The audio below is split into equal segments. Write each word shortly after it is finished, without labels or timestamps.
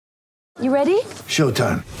You ready?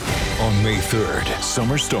 Showtime. On May 3rd,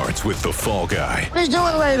 summer starts with The Fall Guy. Let's do it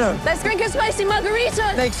later. Let's drink a spicy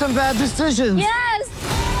margarita. Make some bad decisions. Yes!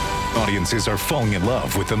 Audiences are falling in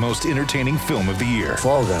love with the most entertaining film of the year.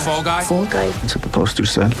 Fall Guy. Fall Guy? Fall Guy. That's what the poster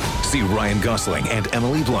said. See Ryan Gosling and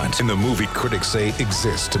Emily Blunt in the movie critics say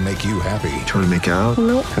exists to make you happy. Trying to make it out?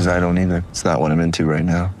 Nope. Because I don't either. It's not what I'm into right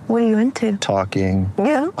now. What are you into? Talking.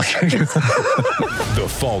 Yeah. The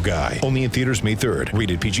Fall Guy. Only in theaters May 3rd.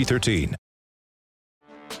 Rated PG-13.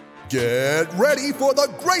 Get ready for the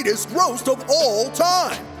greatest roast of all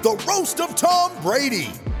time. The Roast of Tom Brady.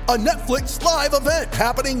 A Netflix live event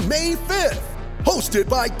happening May 5th. Hosted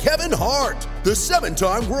by Kevin Hart. The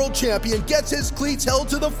 7-time world champion gets his cleats held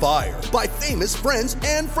to the fire by famous friends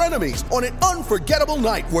and frenemies on an unforgettable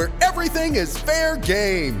night where everything is fair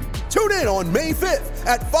game. Tune in on May 5th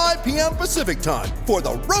at 5 p.m. Pacific time for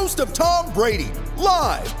the Roast of Tom Brady.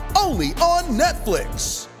 Live only on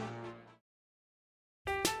Netflix.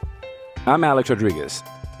 I'm Alex Rodriguez.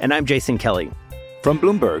 And I'm Jason Kelly. From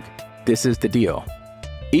Bloomberg, this is The Deal.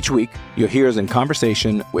 Each week, you'll hear us in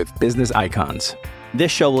conversation with business icons.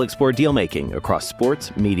 This show will explore deal-making across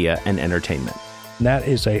sports, media, and entertainment. That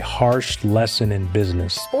is a harsh lesson in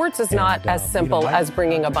business. Sports is not as simple as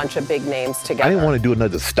bringing a bunch of big names together. I didn't want to do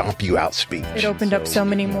another stomp you out speech. It opened up so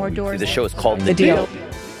many more doors. The show is called The Deal.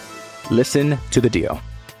 Listen to The Deal.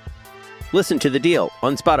 Listen to The Deal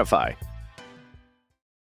on Spotify.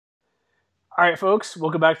 All right, folks,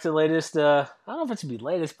 welcome back to the latest, I don't know if it's going to be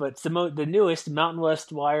latest, but it's the newest Mountain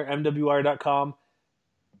West Wire, MWR.com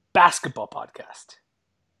basketball podcast.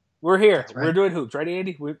 We're here. Right. We're doing hoops, right,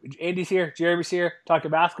 Andy? Andy's here. Jeremy's here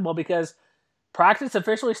talking basketball because practice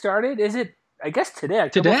officially started. Is it, I guess, today,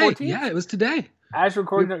 October 14th? Yeah, it was today. As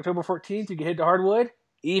recording October 14th, you can head to Hardwood,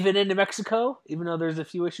 even into Mexico, even though there's a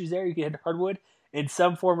few issues there, you can head to Hardwood in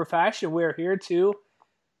some form or fashion. We're here to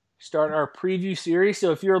start our preview series.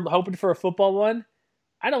 So if you're hoping for a football one,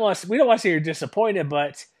 we don't want to say you're disappointed,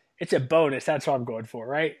 but it's a bonus. That's what I'm going for,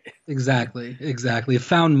 right? Exactly.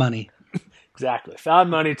 Found money. Exactly.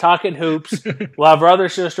 Found money, talking hoops. We'll have our other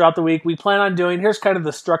shows throughout the week. We plan on doing, here's kind of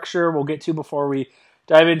the structure we'll get to before we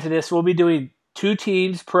dive into this. We'll be doing 2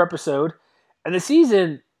 teams per episode, and the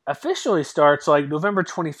season officially starts like November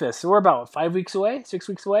 25th. So we're about 6 weeks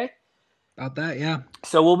away? About that, yeah.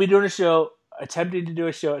 So we'll be doing attempting to do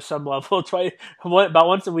a show at some level, about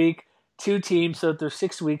once a week, 2 teams, so there's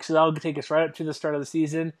 6 weeks, so that'll take us right up to the start of the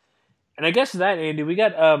season. And I guess with that, Andy, we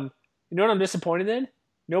got, you know what I'm disappointed in?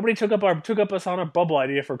 Nobody took up us on our bubble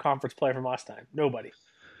idea for conference play from last time. Nobody.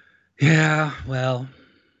 Yeah, well,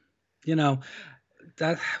 what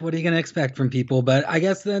are you going to expect from people? But I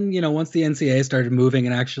guess then, once the NCAA started moving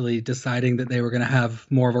and actually deciding that they were going to have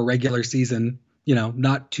more of a regular season,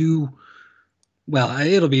 not too, well,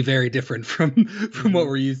 it'll be very different from what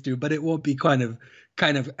we're used to, but it won't be kind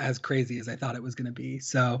of as crazy as I thought it was going to be.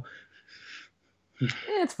 So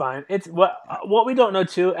it's fine. It's what we don't know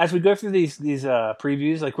too, as we go through these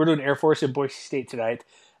previews, like we're doing Air Force and Boise State tonight,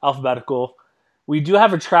 alphabetical. We do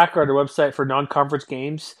have a tracker on our website for non-conference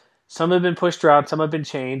games. Some have been pushed around, some have been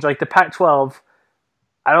changed. Like the Pac-12,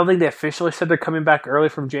 I don't think they officially said they're coming back early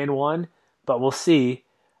from Jan 1, but we'll see.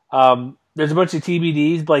 There's a bunch of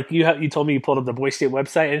TBDs. Like you told me you pulled up the Boise State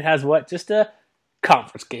website, and it has what? Just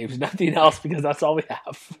conference games, nothing else, because that's all we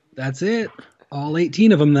have. That's it. All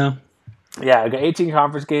 18 of them, though. Yeah, I got 18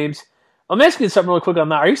 conference games. Let me ask you something really quick on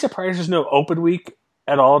that. Are you surprised there's no open week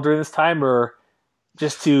at all during this time, or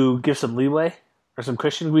just to give some leeway or some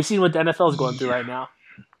cushion? We've seen what the NFL is going through right now.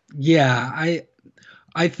 Yeah,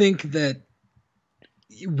 I think that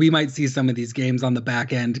we might see some of these games on the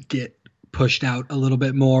back end get pushed out a little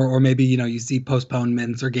bit more, or maybe, you see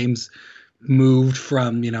postponements or games moved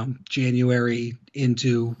from, January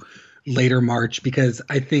into later March, because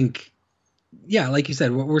I think, yeah, like you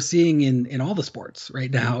said, what we're seeing in all the sports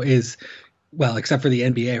right now is, well, except for the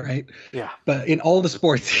NBA, right? Yeah. But in all the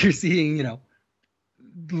sports, you're seeing,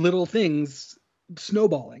 little things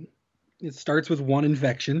snowballing. It starts with one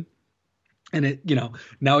infection, and it,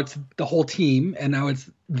 now it's the whole team, and now it's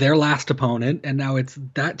their last opponent, and now it's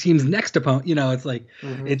that team's next opponent. It's like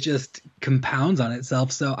It just compounds on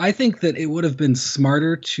itself. So I think that it would have been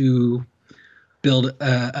smarter to build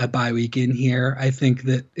a bye week in here. I think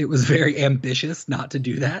that it was very ambitious not to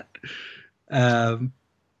do that.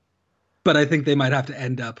 But I think they might have to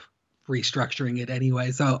end up restructuring it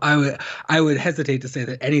anyway. So I would hesitate to say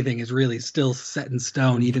that anything is really still set in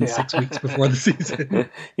stone even 6 weeks before the season.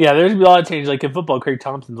 Yeah, there's a lot of change. Like in football, Craig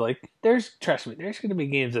Thompson's like, trust me, there's going to be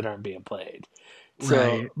games that aren't being played. So,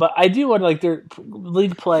 right. But I do want their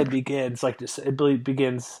league play begins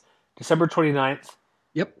December 29th.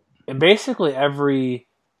 Yep. And basically every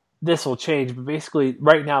this will change. But basically,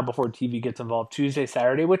 right now, before TV gets involved, Tuesday,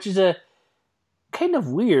 Saturday, which is a kind of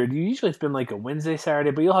weird. Usually it's been like a Wednesday,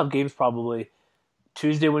 Saturday, but you'll have games probably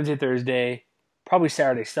Tuesday, Wednesday, Thursday, probably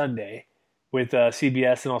Saturday, Sunday, with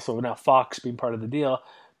CBS and also now Fox being part of the deal.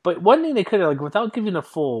 But one thing they could have, like, without giving a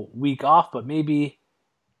full week off, but maybe,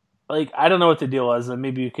 like, I don't know what the deal was, and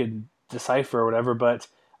maybe you could decipher or whatever, but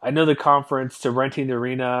I know the conference to renting the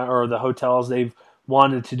arena or the hotels, they've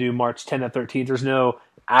wanted to do March 10th and 13th. There's no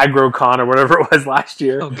AgroCon or whatever it was last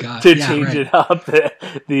year to change it up.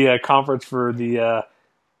 The conference for the, I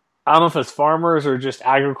don't know if it's farmers or just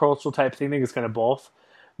agricultural type thing. I think it's kind of both.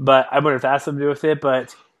 But I wonder if that's something to do with it.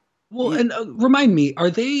 But well, and remind me, are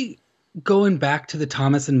they going back to the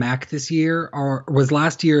Thomas and Mack this year, or was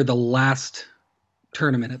last year the last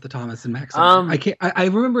tournament at the Thomas and Mack Center? I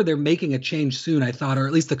remember they're making a change soon, I thought, or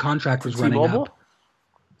at least the contract was running up.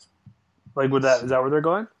 Like, with that, is that where they're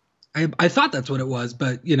going? I thought that's what it was,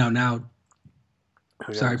 but now.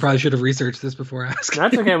 Sorry, probably should have researched this before asking.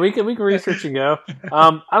 That's okay. We can research and go.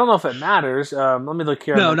 I don't know if it matters. Let me look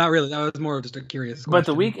here. No, not really. That was more of just a curious question. But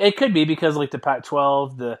the week, it could be because like the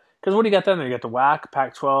Pac-12, because what do you got then? You got the WAC,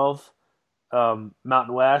 Pac-12,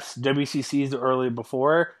 Mountain West, WCC is the early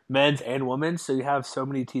before, men's and women's, so you have so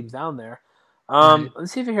many teams down there. Right.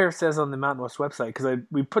 Let's see if it says on the Mountain West website, because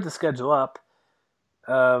we put the schedule up.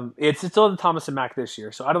 It's still in Thomas and Mack this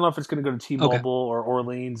year, so I don't know if it's going to go to T-Mobile or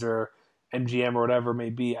Orleans or MGM or whatever it may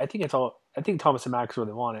be. I think Thomas and Mack is where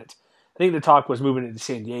they want it. I think the talk was moving it to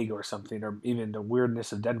San Diego or something, or even the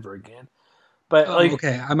weirdness of Denver again. But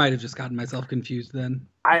okay, I might have just gotten myself confused then.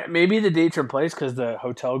 Maybe the dates are in place because the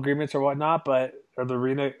hotel agreements or whatnot, or the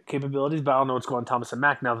arena capabilities. But I don't know what's going on Thomas and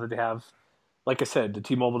Mack now that they have, like I said, the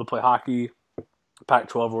T-Mobile to play hockey,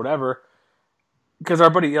 Pac-12 or whatever. Because our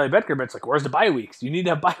buddy Eli Betkerman's like, where's the bye weeks? You need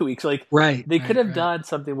to have bye weeks. Like, they could have done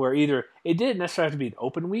something where either it didn't necessarily have to be an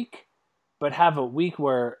open week, but have a week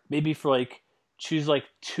where maybe for choose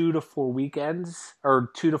 2 to 4 weekends or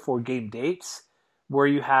 2 to 4 game dates where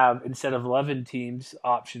you have, instead of 11 teams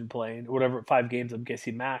option playing, whatever, 5 games, I'm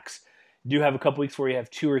guessing max, do have a couple weeks where you have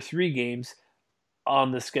 2 or 3 games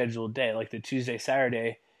on the scheduled day, like the Tuesday,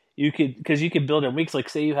 Saturday. Because you could build in weeks, like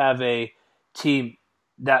say you have a team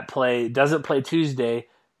that doesn't play Tuesday,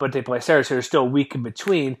 but they play Saturday, so there's still a week in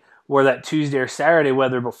between where that Tuesday or Saturday,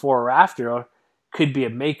 whether before or after, could be a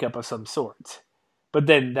makeup of some sort. But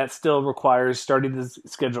then that still requires starting the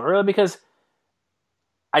schedule early, because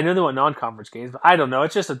I know they want non-conference games, but I don't know.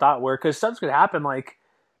 It's just a thought where, because something's going to happen, like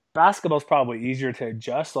basketball's probably easier to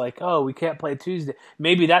adjust, like, oh, we can't play Tuesday.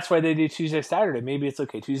 Maybe that's why they do Tuesday, Saturday. Maybe it's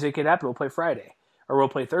okay, Tuesday can happen, we'll play Friday, or we'll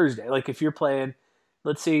play Thursday. Like if you're playing,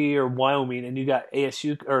 let's say you're Wyoming and you got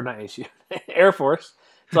ASU, or not ASU, Air Force.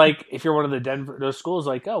 It's like if you're one of the those schools,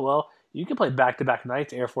 like, oh, well, you can play back-to-back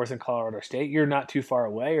nights, Air Force and Colorado State. You're not too far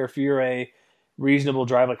away. Or if you're a reasonable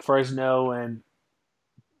drive like Fresno and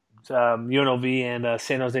UNLV and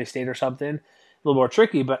San Jose State or something, a little more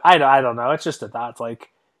tricky. But I don't know. It's just a thought. It's like,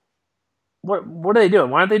 what are they doing?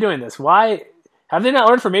 Why aren't they doing this? Why have they not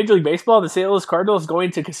learned from Major League Baseball? The St. Louis Cardinals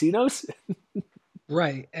going to casinos?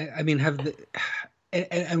 Right. I mean,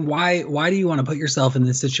 and why do you want to put yourself in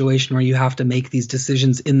this situation where you have to make these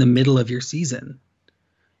decisions in the middle of your season?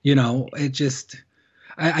 It just,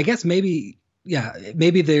 I guess maybe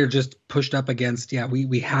they're just pushed up against,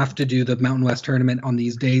 we have to do the Mountain West tournament on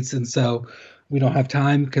these dates. And so we don't have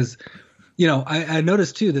time because, I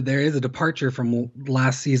noticed too that there is a departure from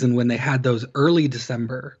last season when they had those early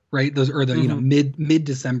December, right? Those, or the,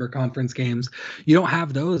 mid-December conference games. You don't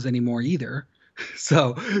have those anymore either.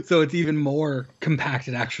 So it's even more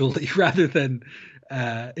compacted actually, rather than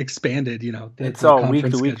expanded, it's all week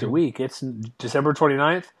to week. It's December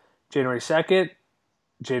 29th, January 2nd,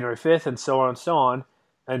 January 5th, and so on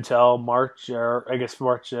until March, or I guess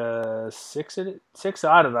March 6th. 6th,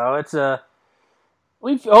 I don't know. It's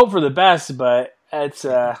we hope for the best, but it's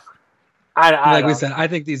we said, I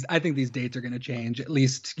think these dates are going to change, at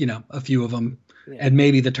least, a few of them. Yeah. And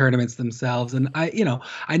maybe the tournaments themselves. And I know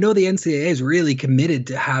the NCAA is really committed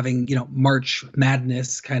to having, March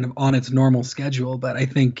Madness kind of on its normal schedule. But I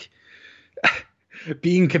think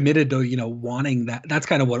being committed to, wanting that's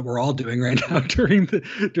kind of what we're all doing right now during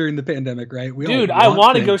the pandemic, right? I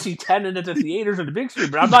want to go see Tenet at the theaters on the big screen,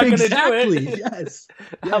 but I'm not going to do it. Yes.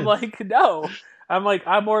 I'm like, no.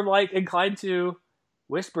 I'm more inclined to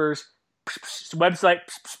whispers, website,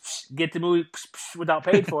 get the movie without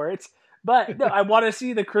paying for it. But no, I want to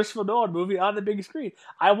see the Christopher Nolan movie on the big screen.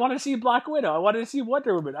 I want to see Black Widow. I wanted to see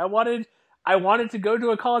Wonder Woman. I I wanted to go to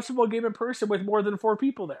a college football game in person with more than 4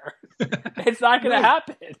 people there. It's not going to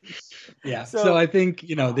happen. Yeah. So I think,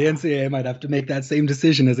 the NCAA might have to make that same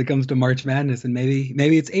decision as it comes to March Madness, and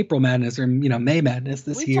maybe it's April Madness or, May Madness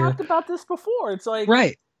this year. We talked about this before. It's like,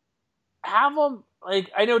 right. Have them,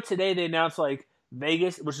 like, I know today they announced, like,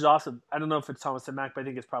 Vegas, which is awesome. I don't know if it's Thomas and Mack, but I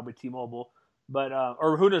think it's probably T-Mobile. But,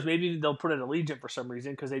 or who knows, maybe they'll put it at Allegiant for some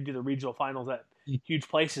reason because they do the regional finals at huge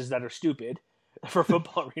places that are stupid for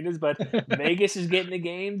football arenas. But Vegas is getting the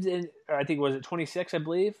games in, or I think, was it 26, I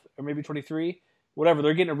believe, or maybe 23? Whatever.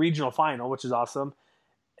 They're getting a regional final, which is awesome.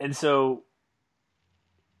 And so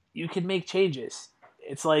you can make changes.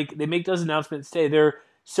 It's like they make those announcements today. They're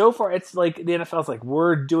so far, it's like the NFL's like,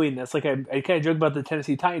 we're doing this. Like I kind of joke about the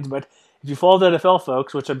Tennessee Titans, but if you follow the NFL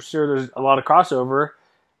folks, which I'm sure there's a lot of crossover,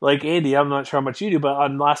 like Andy, I'm not sure how much you do, but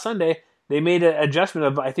on last Sunday, they made an adjustment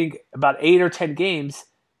of, I think, about 8 or 10 games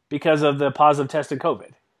because of the positive test in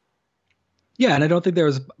COVID. Yeah, and I don't think there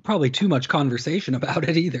was probably too much conversation about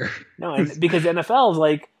it either. No, and because NFL is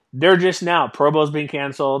like, they're just now, Pro Bowl's being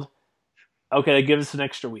canceled. Okay, they give us an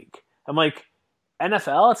extra week. I'm like,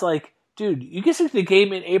 NFL, it's like, dude, you can stick the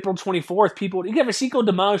game in April 24th. People, you can have a Cinco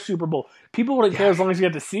de Mayo Super Bowl. People wouldn't care as long as you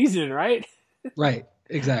get the season, right? Right.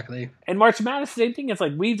 Exactly. And March Madness, same thing. It's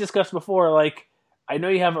like we've discussed before, like, I know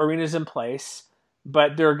you have arenas in place,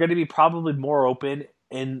 but they're going to be probably more open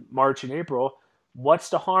in March and April. What's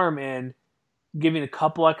the harm in giving a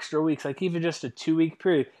couple extra weeks, like even just a 2-week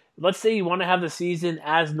period? Let's say you want to have the season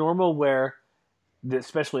as normal where,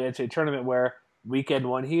 especially NCAA tournament, where weekend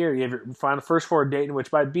one here, you have your final first 4 in Dayton,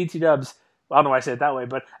 which by BT Dubs, I don't know why I say it that way,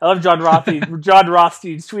 but I love John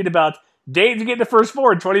Rothstein's tweet about Dayton's getting the first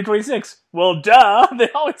 4 in 2026. Well, duh, they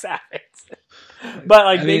always have it. But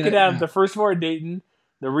like they could have the first 4 in Dayton,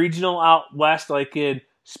 the regional out west, like in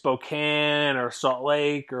Spokane or Salt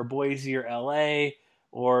Lake or Boise or LA,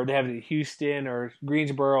 or they have it in Houston or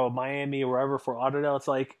Greensboro or Miami or wherever for Lauderdale. It's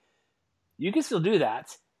like you can still do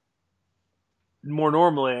that more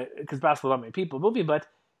normally because basketball's not many people moving, but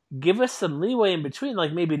give us some leeway in between,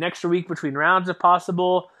 like maybe an extra week between rounds if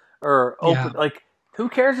possible, or open like. Who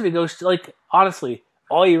cares if it goes to, like, honestly,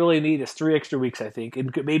 all you really need is 3 extra weeks, I think,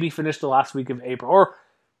 and could maybe finish the last week of April. Or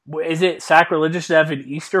is it sacrilegious to have an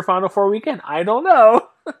Easter Final Four weekend? I don't know.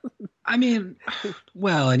 I mean,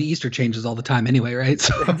 well, and Easter changes all the time anyway, right?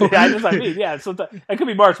 So yeah. So it could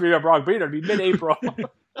be March, maybe I'm wrong, but it'd be mid-April.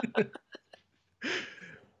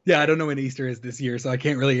 Yeah, I don't know when Easter is this year, so I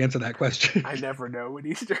can't really answer that question. I never know when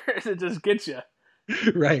Easter is. It just gets you.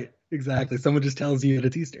 Right, exactly. Someone just tells you that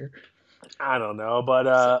it's Easter. I don't know,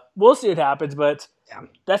 but we'll see what happens. But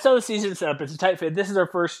that's how the season's set up. It's a tight fit. This is our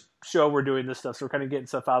first show we're doing this stuff, so we're kind of getting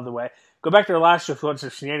stuff out of the way. Go back to our last show for a bunch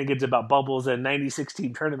of shenanigans about bubbles and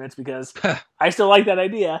 96-team tournaments because I still like that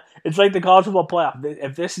idea. It's like the college football playoff.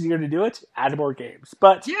 If this is the year to do it, add more games.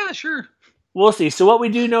 But yeah, sure. We'll see. So what we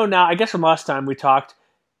do know now, I guess from last time we talked,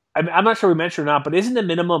 I'm not sure we mentioned or not, but isn't the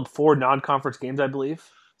minimum 4 non-conference games, I believe?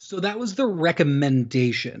 So that was the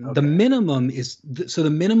recommendation. Okay. The minimum is the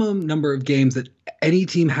minimum number of games that any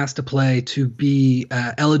team has to play to be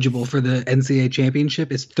eligible for the NCAA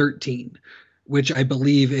championship is 13, which I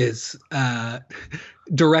believe is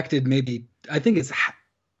directed maybe. I think it's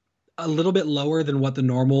a little bit lower than what the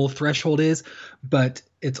normal threshold is, but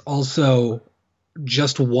it's also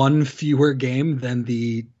just 1 fewer game than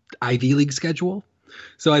the Ivy League schedule.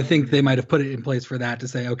 So I think they might have put it in place for that to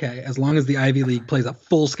say, okay, as long as the Ivy League plays a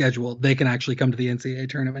full schedule, they can actually come to the NCAA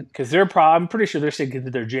tournament. Because I'm pretty sure they're sticking to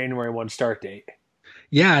their January 1 start date.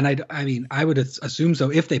 Yeah, and I mean, I would assume so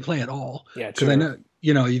if they play at all. Yeah, because I know,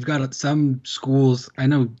 you've got some schools. I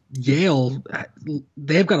know Yale,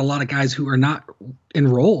 they've got a lot of guys who are not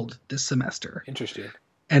enrolled this semester. Interesting.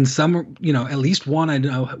 And some, at least one I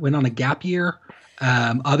know went on a gap year.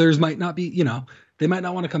 Others might not be, they might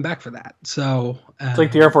not want to come back for that. So it's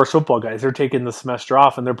like the Air Force football guys. They're taking the semester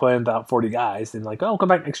off and they're playing about 40 guys. And like, come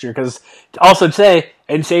back next year. Because also today,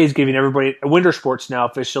 NCAA is giving everybody winter sports now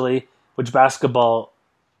officially, which basketball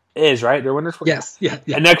is, right? They're winter sports? Yes.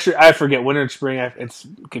 Yeah. And extra, I forget, winter and spring, it's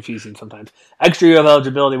confusing sometimes. Extra year of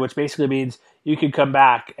eligibility, which basically means you can come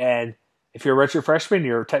back and if you're a redshirt freshman,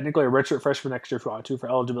 you're technically a redshirt freshman next year if you want to for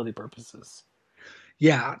eligibility purposes.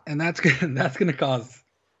 Yeah, and that's going to cause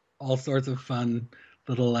all sorts of fun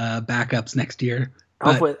little backups next year.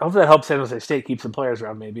 Hopefully that helps San Jose State keep some players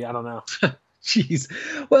around, maybe. I don't know. Jeez.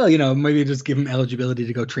 Well, maybe just give them eligibility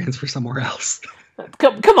to go transfer somewhere else.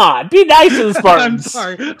 Come on. Be nice to the Spartans.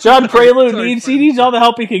 I'm sorry. John Prelude needs all the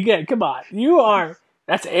help he can get. Come on.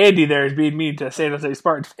 That's Andy there is being mean to San Jose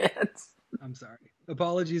Spartans fans. I'm sorry.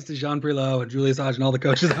 Apologies to Jean Prelot and Julius Hodge and all the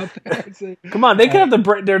coaches out there. Come on, they could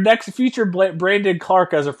have their next future Brandon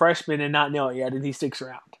Clark as a freshman and not know it yet, and he sticks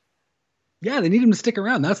around. Yeah, they need him to stick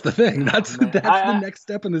around. That's the thing. That's the next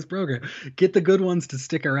step in this program. Get the good ones to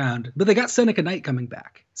stick around. But they got Seneca Knight coming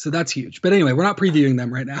back, so that's huge. But anyway, we're not previewing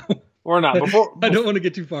them right now. We're not. I don't want to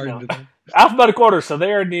get too far into them. Alphabetical order, so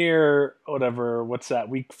they are near whatever. What's that?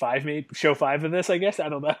 Week 5, maybe show 5 of this. I guess I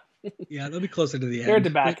don't know. Yeah, they'll be closer to the end. They're at the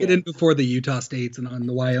back. Get in before the Utah States and on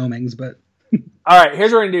the Wyomings, but. All right,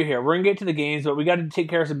 here's what we're gonna do here. We're gonna get to the games, but we got to take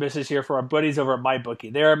care of some business here for our buddies over at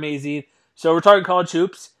MyBookie. They're amazing. So we're talking college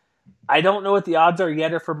hoops. I don't know what the odds are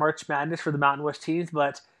yet for March Madness for the Mountain West teams,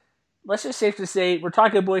 but let's just safe to say we're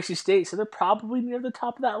talking Boise State, so they're probably near the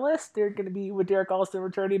top of that list. They're going to be with Derek Alston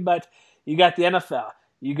returning, but you got the NFL.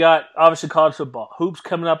 You got, obviously, college football. Hoops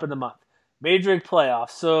coming up in the month. Major League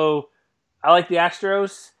playoffs. So I like the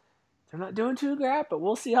Astros. They're not doing too great, but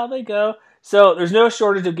we'll see how they go. So there's no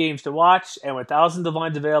shortage of games to watch, and with thousands of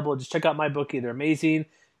lines available, just check out MyBookie. They're amazing.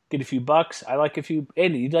 Get a few bucks. I like a few.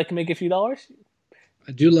 Andy, you'd like to make a few dollars?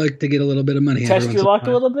 I do like to get a little bit of money. Test your luck a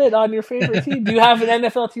little bit on your favorite team. Do you have an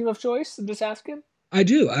NFL team of choice? I'm just asking. I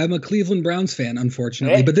do. I'm a Cleveland Browns fan,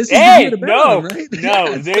 unfortunately. Hey, but this is the year to bet on them, right?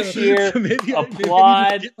 No, this year, maybe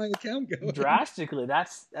applaud get my account going. Drastically.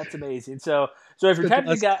 That's amazing. So if you're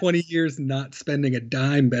typing got 20 years not spending a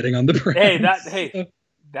dime betting on the Browns.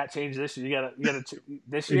 That changed this year. You gotta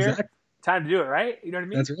this year. Exactly. Time to do it, right? You know what I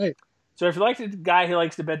mean? That's right. So if you like the guy who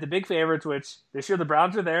likes to bet the big favorites, which this year the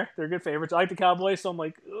Browns are there, they're good favorites. I like the Cowboys, so I'm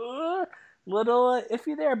like, little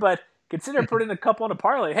iffy there, but consider putting a couple on a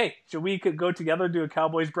parlay. Hey, should we could go together and do a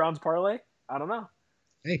Cowboys-Browns parlay? I don't know.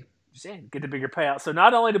 Hey. Just saying, get the bigger payout. So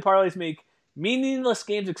not only do parlays make meaningless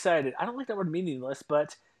games excited, I don't like that word meaningless,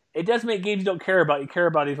 but it does make games you don't care about, you care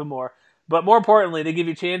about even more. But more importantly, they give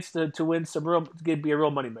you a chance to win some real, to be a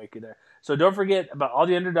real moneymaker there. So don't forget about all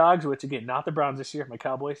the underdogs, which again, not the Browns this year. My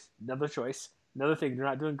Cowboys, another choice. Another thing, they're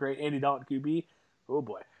not doing great. Andy Dalton, QB, oh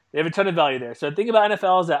boy. They have a ton of value there. So the thing about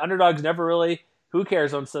NFL is that underdogs never really, who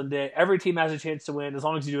cares on Sunday? Every team has a chance to win as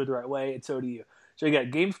long as you do it the right way, and so do you. So you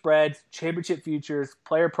got game spreads, championship futures,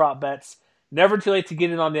 player prop bets. Never too late to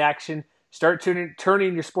get in on the action. Start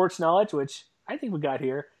turning your sports knowledge, which I think we got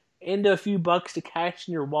here, into a few bucks to cash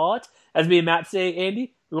in your wallet. As me and Matt say,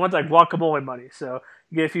 Andy, we want that guacamole money. So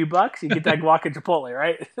you get a few bucks, you get that guac and Chipotle,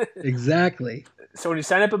 right? Exactly. So when you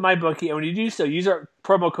sign up at MyBookie, and when you do so, use our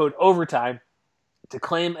promo code OVERTIME to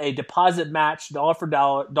claim a deposit match, dollar for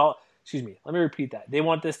dollar. Excuse me, let me repeat that. They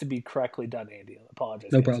want this to be correctly done, Andy. I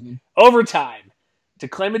apologize. No problem. OVERTIME. To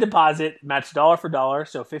claim a deposit, match dollar for dollar.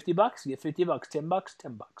 So $50, you get $50,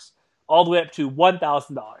 $10, all the way up to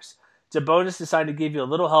 $1,000. It's a bonus designed to give you a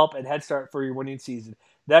little help and head start for your winning season.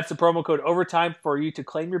 That's the promo code OVERTIME for you to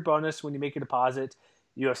claim your bonus when you make your deposit.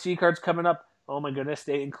 UFC cards coming up. Oh my goodness,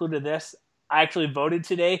 they included this. I actually voted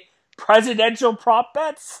today. Presidential prop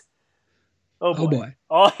bets. Oh boy.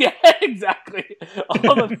 Oh yeah, exactly.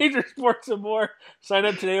 All the major sports and more. Sign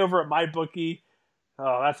up today over at MyBookie.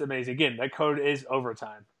 Oh, that's amazing. Again, that code is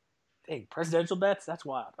OVERTIME. Dang, presidential bets? That's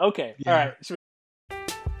wild. Okay, yeah. All right.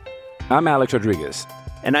 I'm Alex Rodriguez.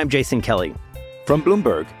 And I'm Jason Kelly. From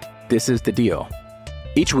Bloomberg, this is The Deal.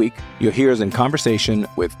 Each week, you'll hear us in conversation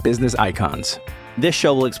with business icons. This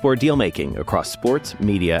show will explore deal-making across sports,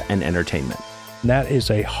 media, and entertainment. That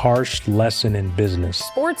is a harsh lesson in business.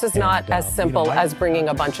 Sports is not as simple as bringing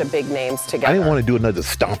a bunch of big names together. I didn't want to do another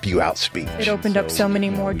stomp you out speech. It opened up so many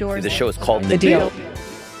more doors. The show is called The Deal.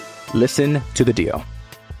 Listen to The Deal.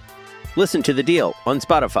 Listen to The Deal on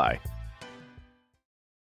Spotify.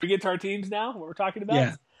 We get to our teams now, what we're talking about?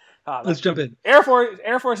 Yeah. Let's jump in. Air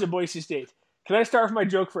Force and Boise State. Can I start with my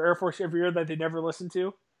joke for Air Force every year that they never listen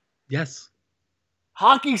to? Yes.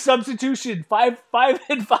 Hockey substitution, 5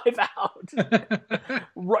 in, 5 out.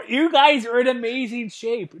 You guys are in amazing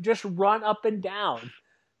shape. Just run up and down.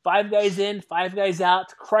 5 guys in, 5 guys out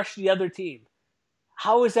to crush the other team.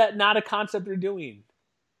 How is that not a concept they're doing?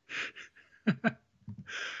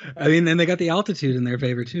 I mean, then they got the altitude in their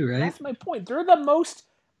favor too, right? That's my point. They're the most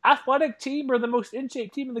athletic team or the most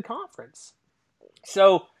in-shape team in the conference.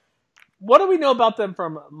 So what do we know about them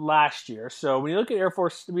from last year? So when you look at Air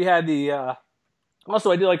Force, we had the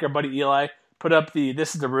also I do like our buddy Eli put up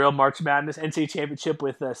this is the real March Madness NCAA championship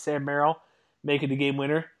with Sam Merrill making the game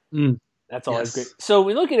winner. That's always great. So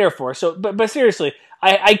we look at Air Force. So but seriously,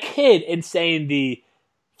 I kid in saying the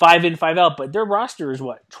 5 in, 5 out, but their roster is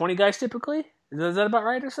what, 20 guys typically? Is that about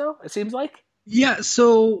right or so? It seems like. Yeah,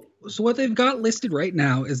 so what they've got listed right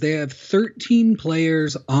now is they have 13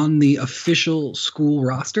 players on the official school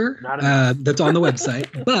roster that's on the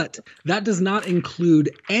website, but that does not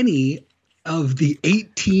include any of the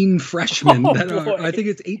 18 freshmen I think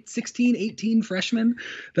it's 18 freshmen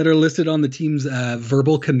that are listed on the team's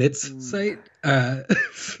verbal commits site.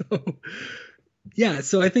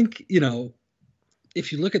 So I think,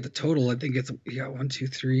 if you look at the total, I think it's 1, 2,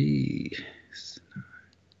 3.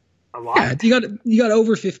 A lot. Yeah, you got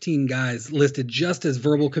over 15 guys listed just as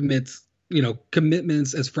verbal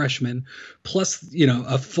commitments as freshmen, plus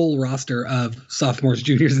a full roster of sophomores,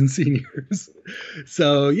 juniors, and seniors.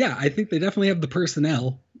 So yeah, I think they definitely have the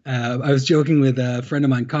personnel. I was joking with a friend of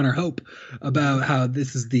mine, Connor Hope, about how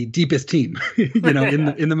this is the deepest team,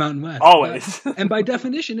 in the Mountain West. Always. And by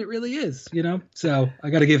definition, it really is, So I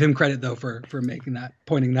got to give him credit though for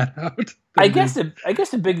pointing that out. I guess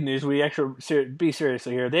the big news, we actually be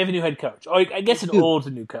seriously here. They have a new head coach. Oh, I guess an old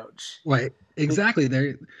new coach. Right. Exactly.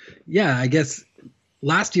 I guess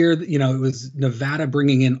last year, it was Nevada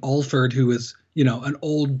bringing in Alford, who was, an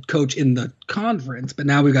old coach in the conference, but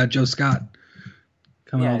now we've got Joe Scott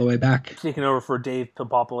coming all the way back. Taking over for Dave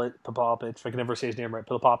Popovich, if I can never say his name right,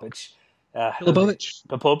 Popovich.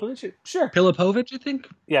 Pilipovich? Sure. Pilipovich, I think?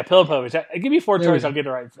 Yeah, Pilipovich. Give me 4 choices, I'll get it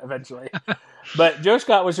right eventually. But Joe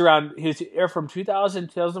Scott was around, he was here from 2000 to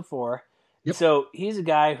 2004. Yep. So he's a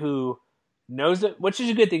guy who knows that, which is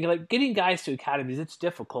a good thing. Like getting guys to academies, it's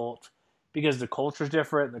difficult because the culture's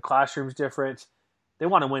different, the classroom's different. They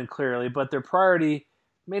want to win clearly, but their priority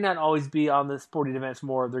may not always be on the sporting events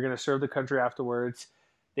more. They're going to serve the country afterwards.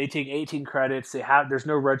 They take 18 credits. There's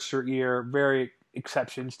no redshirt year, very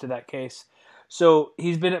exceptions to that case. So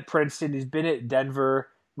he's been at Princeton. He's been at Denver,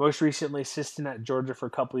 most recently assistant at Georgia for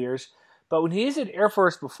a couple of years. But when he was at Air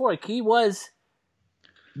Force before, he was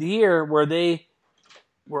the year where they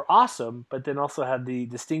were awesome, but then also had the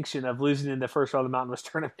distinction of losing in the first round of the Mountain West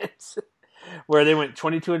tournaments, where they went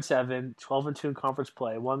 22-7, 12-2 in conference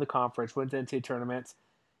play, won the conference, went to NCAA tournaments.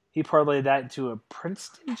 He parlayed that into a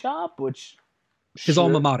Princeton job, which his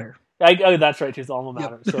alma mater. That's right, his alma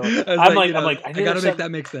mater. Yep. So I got to make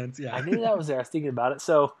that make sense. Yeah, I knew that was there. I was thinking about it.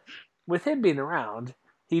 So with him being around,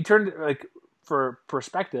 he turned, for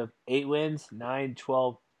perspective, 8 wins, 9,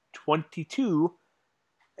 12, 22,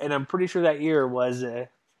 and I'm pretty sure that year was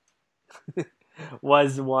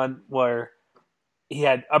was one where he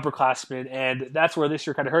had upperclassmen, and that's where this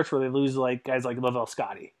year kind of hurts, where they lose guys like Lavelle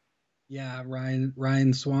Scotty. Yeah,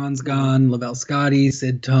 Ryan Swan's gone, Lavelle Scotty,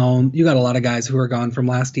 Sid Tone. You got a lot of guys who are gone from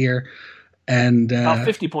last year. And about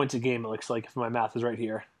 50 points a game, it looks like, if my math is right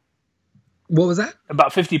here. What was that?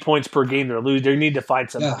 About 50 points per game they're losing. They need to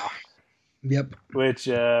find somehow. Yep. Which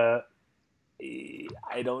I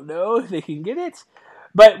don't know if they can get it.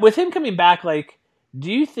 But with him coming back,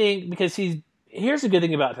 do you think, because here's the good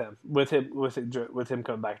thing about him, with him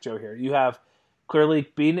coming back, Joe, here. You have clearly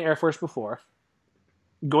being in the Air Force before,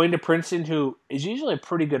 going to Princeton, who is usually a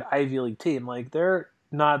pretty good Ivy League team. They're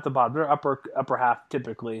not at the bottom. They're upper half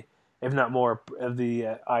typically, if not more, of the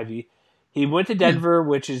Ivy. He went to Denver,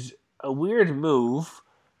 which is a weird move.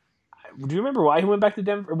 Do you remember why he went back to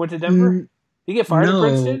Denver? Went to Denver? Did he get fired at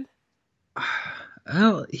Princeton?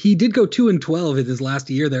 Well, he did go 2-12 in his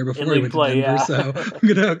last year there before he went to Denver. Yeah. So I'm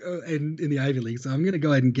gonna in the Ivy League. So I'm gonna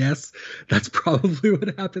go ahead and guess that's probably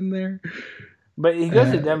what happened there. But he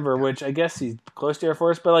goes to Denver, which I guess he's close to Air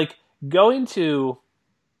Force. But going to,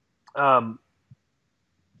 then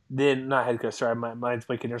not head coach. Sorry, my mind's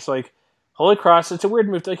blanking here. So Holy Cross, it's a weird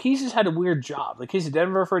move. He's just had a weird job. He's in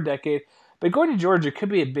Denver for a decade, but going to Georgia could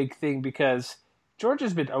be a big thing because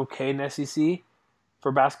Georgia's been okay in SEC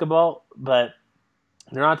for basketball, but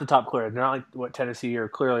they're not the top clear. They're not what Tennessee or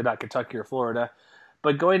clearly not Kentucky or Florida.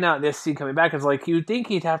 But going out this SEC coming back is you'd think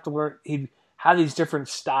he'd have to learn. He'd have these different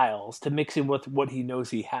styles to mix in with what he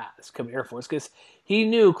knows he has coming Air Force, because he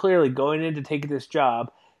knew clearly going in to take this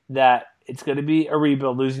job that it's going to be a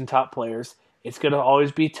rebuild, losing top players. It's going to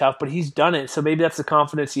always be tough, but he's done it, so maybe that's the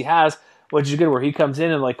confidence he has, which is good, where he comes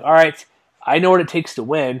in and all right, I know what it takes to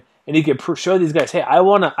win, and he can show these guys, hey, I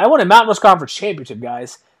want a Mountain West Conference championship,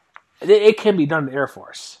 guys. It can be done in Air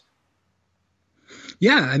Force.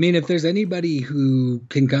 Yeah, I mean, if there's anybody who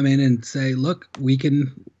can come in and say, look, we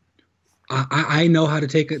can. I know how to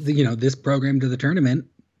take this program to the tournament.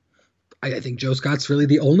 I think Joe Scott's really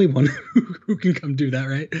the only one who can come do that,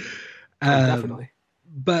 right? Definitely.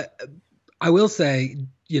 But I will say,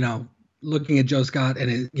 looking at Joe Scott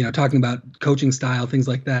and talking about coaching style, things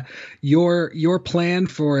like that, your plan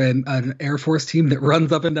for an Air Force team that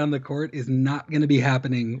runs up and down the court is not going to be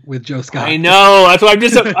happening with Joe Scott. I know. That's why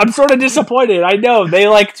I'm sort of disappointed. I know they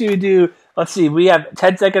like to do. Let's see. We have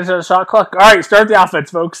 10 seconds on the shot clock. All right, start the offense,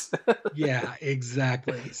 folks. Yeah,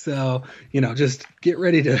 exactly. So just get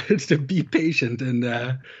ready to be patient, and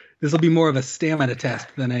this will be more of a stamina test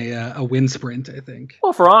than a wind sprint, I think.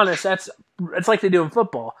 Well, if we're honest, that's it's like they do in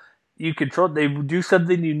football. You control. They do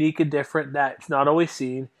something unique and different that's not always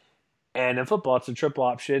seen. And in football, it's a triple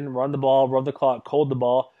option: run the ball, run the clock, hold the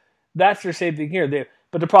ball. That's the same thing here.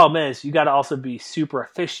 But the problem is, you got to also be super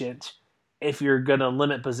efficient if you're going to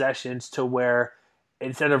limit possessions to where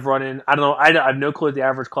instead of running, I don't know, I have no clue what the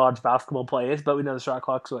average college basketball play is, but we know the shot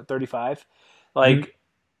clock's 35. Like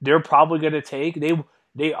they're probably going to take.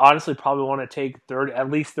 They honestly probably want to take at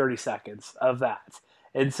least 30 seconds of that.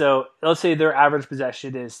 And so let's say their average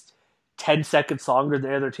possession is 10 seconds longer than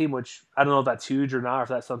the other team, which I don't know if that's huge or not, or if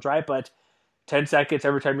that sounds right, but 10 seconds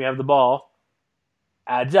every time you have the ball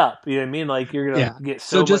adds up. You know what I mean? Like you're going to get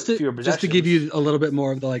so much fewer possessions. Just to give you a little bit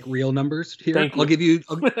more of the like real numbers here, I'll give you,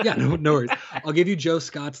 no worries. I'll give you Joe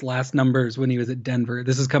Scott's last numbers when he was at Denver.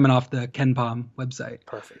 This is coming off the KenPom website.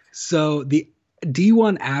 Perfect. So the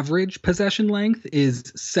D1 average possession length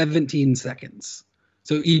is 17 seconds.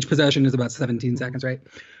 So each possession is about 17 seconds, right?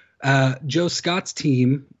 Joe Scott's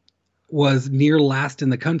team was near last in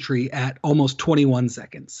the country at almost 21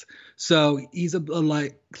 seconds. So he's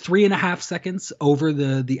like 3.5 seconds over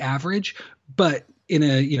the average, but in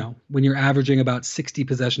when you're averaging about 60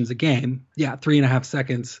 possessions a game, 3.5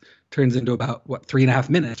 seconds turns into about 3.5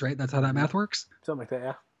 minutes, right? That's how that math works. Something like that,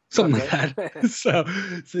 yeah. Something like that. so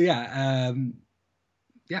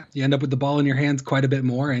you end up with the ball in your hands quite a bit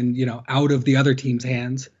more and, out of the other team's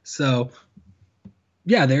hands. So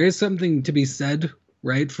there is something to be said,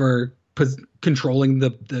 right, for controlling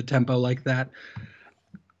the tempo like that.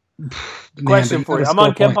 Question for you. I'm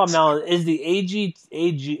on KenPom now. Is the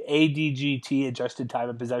ADGT adjusted time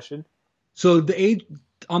of possession? So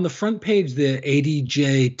on the front page, the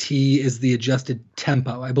ADJT is the adjusted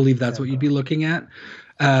tempo. I believe that's what you'd be looking at.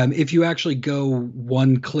 If you actually go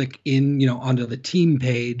one click in, onto the team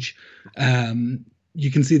page,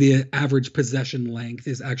 you can see the average possession length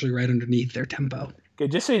is actually right underneath their tempo. Okay,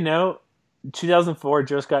 just so you know, 2004,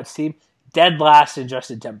 Joe Scott's team, dead last in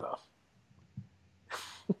adjusted tempo.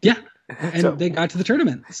 Yeah, and they got to the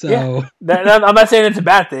tournament. So I'm not saying it's a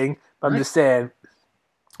bad thing, but I'm just saying,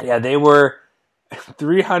 they were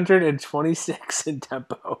 326 in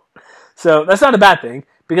tempo. So that's not a bad thing,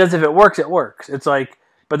 because if it works, it works. It's like,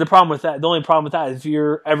 but the only problem with that is if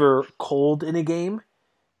you're ever cold in a game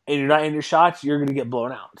and you're not in your shots, you're going to get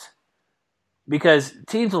blown out. Because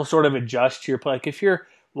teams will sort of adjust to your play. Like if you're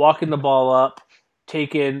walking the ball up,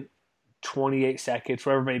 taking 28 seconds,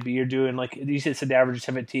 whatever it may be, you're doing, like you said the average is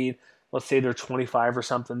 17. Let's say they're 25 or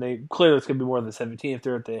something. Clearly it's going to be more than 17 if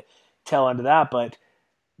they're at the tail end of that. But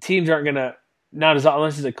teams aren't going to,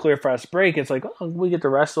 unless it's a clear fast break, it's like, we get to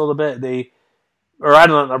rest a little bit. I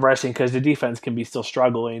don't know, resting because the defense can be still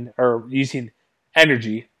struggling or using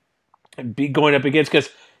energy and be going up against. Because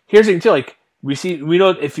here's the thing too, like we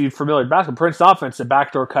know if you're familiar with basketball, Princeton offense, the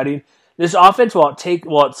backdoor cutting. This offense, while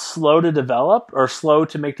it's slow to develop or slow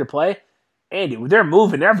to make their play, Andy, they're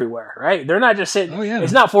moving everywhere, right? They're not just sitting. Oh, yeah.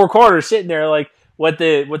 It's not four quarters sitting there like what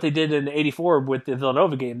they did in '84 with the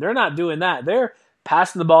Villanova game. They're not doing that. They're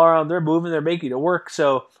passing the ball around. They're moving. They're making it work.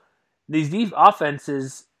 So these deep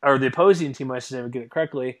offenses, or the opposing team, I should never get it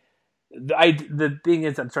correctly. The thing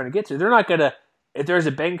is, I'm trying to get to. They're not gonna. If there's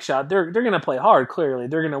a bank shot, they're gonna play hard. Clearly,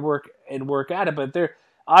 they're gonna work at it. But their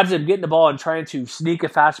odds of getting the ball and trying to sneak a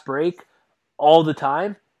fast break all the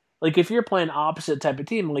time. Like if you're playing opposite type of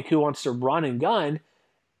team, like who wants to run and gun,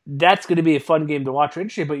 that's going to be a fun game to watch or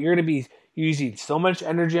interesting. But you're going to be using so much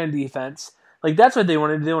energy on defense. Like that's what they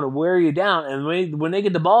want to do. They want to wear you down. And when they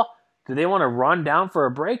get the ball, do they want to run down for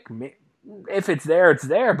a break? If it's there, it's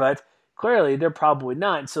there. But clearly, they're probably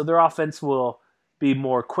not. So their offense will be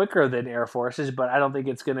more quicker than Air Force's. But I don't think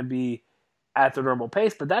it's going to be at the normal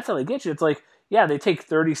pace. But that's how they get you. It's like, they take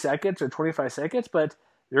 30 seconds or 25 seconds, but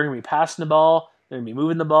they're going to be passing the ball. They're going to be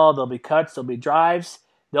moving the ball. There'll be cuts. There'll be drives.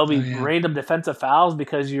 There'll be random defensive fouls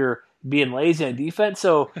because you're being lazy on defense.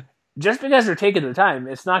 So just because they're taking their time,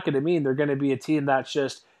 it's not going to mean they're going to be a team that's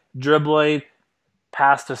just dribbling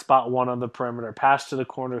past to spot one on the perimeter, pass to the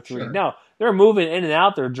corner three. Sure. No, they're moving in and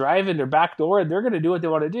out. They're driving their back door, and they're going to do what they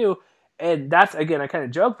want to do. And that's, again, I kind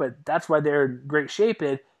of joke, but that's why they're in great shape.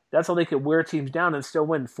 And that's how they could wear teams down and still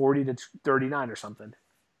win 40-39 or something.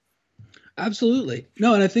 Absolutely.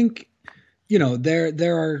 No, and I think,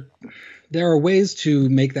 there are ways to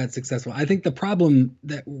make that successful. I think the problem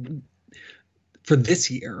that for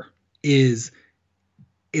this year is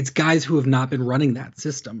it's guys who have not been running that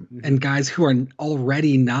system and guys who are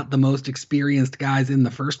already not the most experienced guys in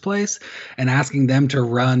the first place, and asking them to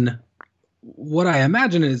run what I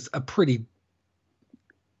imagine is a pretty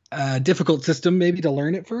difficult system maybe to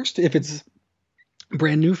learn at first if it's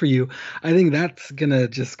brand new for you. I think that's going to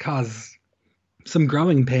just cause some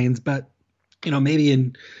growing pains, but maybe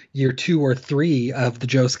in year 2 or 3 of the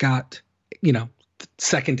Joe Scott,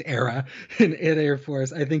 second era in Air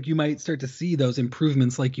Force, I think you might start to see those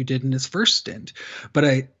improvements like you did in his first stint. But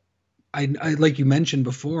I like you mentioned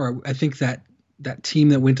before, I think that team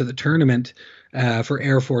that went to the tournament for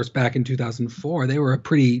Air Force back in 2004, they were a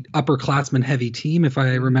pretty upperclassman heavy team, if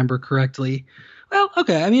I remember correctly. Well,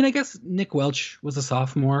 okay. I mean, I guess Nick Welch was a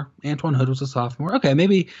sophomore. Antoine Hood was a sophomore. Okay,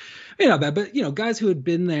 maybe not bad, but guys who had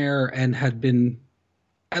been there and had been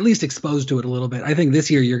at least exposed to it a little bit. I think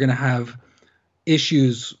this year you're going to have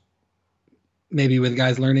issues maybe with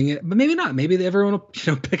guys learning it, but maybe not. Maybe everyone will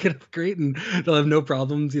pick it up great and they'll have no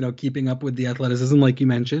problems keeping up with the athleticism like you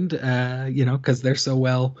mentioned, because they're so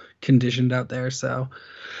well conditioned out there. So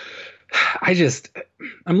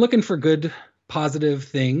I'm looking for good positive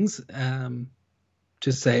things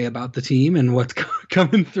to say about the team and what's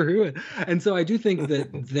coming through. And so I do think that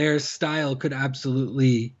their style could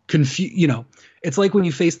absolutely confuse, it's like when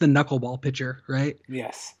you face the knuckleball pitcher, right?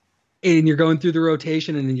 Yes. And you're going through the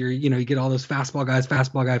rotation and then you get all those fastball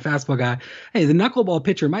guy. Hey, the knuckleball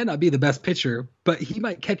pitcher might not be the best pitcher, but he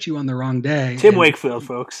might catch you on the wrong day. Tim Wakefield,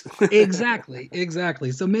 folks.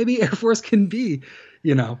 Exactly. So maybe Air Force can be,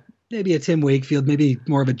 maybe a Tim Wakefield, maybe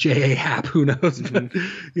more of a J.A. Happ, who knows,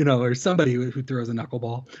 or somebody who throws a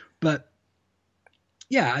knuckleball. But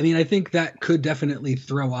yeah, I mean, I think that could definitely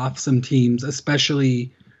throw off some teams,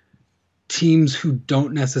 especially teams who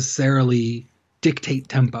don't necessarily dictate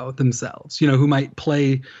tempo themselves, who might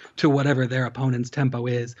play to whatever their opponent's tempo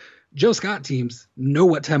is. Joe Scott teams know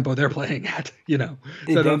what tempo they're playing at, so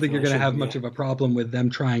I don't think you're going to have much of a problem with them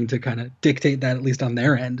trying to kind of dictate that, at least on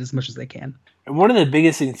their end, as much as they can. And one of the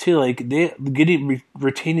biggest things too, like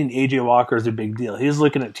retaining AJ Walker is a big deal. He was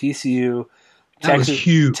looking at TCU,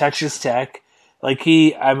 Texas Tech. Like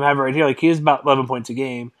I have it right here. Like he was about 11 points a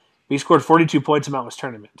game. But he scored 42 points in Mountain West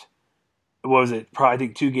tournament. What was it? Probably I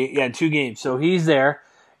think 2 games. Yeah, 2 games. So he's there,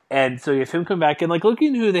 and so you have him come back and like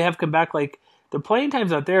looking who they have come back. Like the playing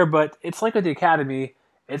time's out there, but it's like with the academy.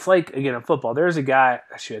 It's like again in football. There's a guy.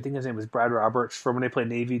 Actually, I think his name was Brad Roberts from when they played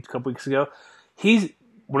Navy a couple weeks ago.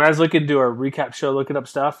 When I was looking to a recap show, looking up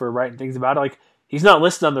stuff or writing things about it, like he's not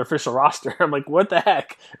listed on their official roster. I'm like, what the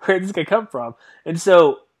heck? Where did this guy come from? And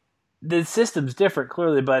so the system's different,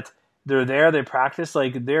 clearly, but they're there, they practice,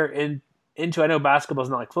 like they're into. I know basketball's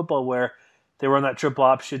not like football where they run that triple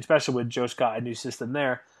option, especially with Joe Scott, a new system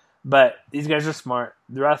there. But these guys are smart,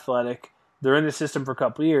 they're athletic, they're in the system for a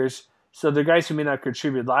couple of years. So they're guys who may not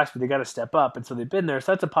contribute last, but they got to step up, and so they've been there.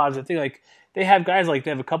 So that's a positive thing. Like they have guys like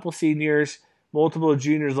they have a couple seniors, multiple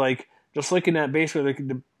juniors, like just looking at basically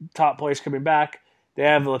the top players coming back, they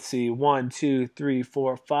have, let's see, 1, 2, 3,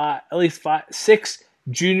 4, 5, at least 6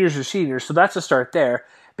 juniors or seniors. So that's a start there,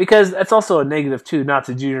 because that's also a negative too, not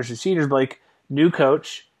to juniors or seniors, but like new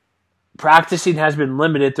coach, practicing has been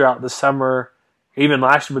limited throughout the summer, even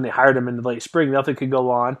last year when they hired him in the late spring, nothing could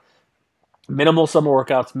go on. Minimal summer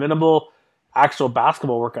workouts, minimal actual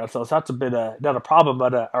basketball workouts. So that's a bit not a problem,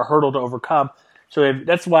 but a hurdle to overcome. So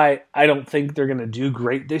that's why I don't think they're going to do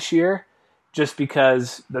great this year, just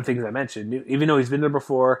because the things I mentioned. Even though he's been there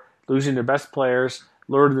before, losing their best players,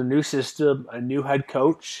 learning the new system, a new head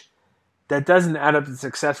coach, that doesn't add up to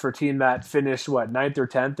success for a team that finished, 9th or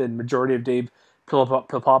 10th in majority of Dave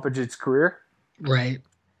Popovich's career. Right.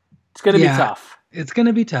 It's going to be tough. It's going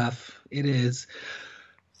to be tough. It is.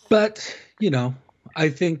 But, I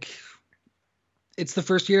think it's the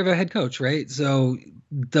first year of a head coach, right? So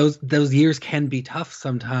those years can be tough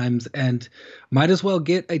sometimes, and might as well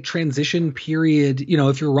get a transition period.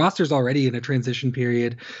 If your roster's already in a transition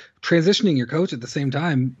period, transitioning your coach at the same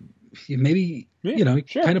time, maybe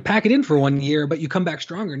kind of pack it in for 1 year, but you come back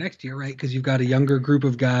stronger next year, right? Because you've got a younger group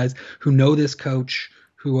of guys who know this coach,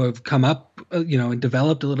 who have come up, and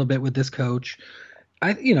developed a little bit with this coach. So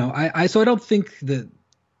I don't think that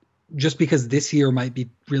just because this year might be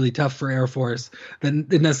really tough for Air Force, then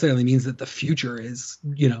it necessarily means that the future is,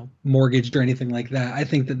 mortgaged or anything like that. I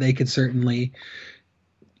think that they could certainly,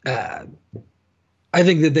 I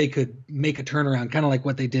think that they could make a turnaround, kind of like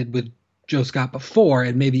what they did with Joe Scott before,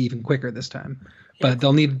 and maybe even quicker this time. But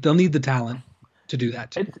they'll need the talent to do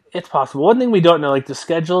that too. It's possible. One thing we don't know, like the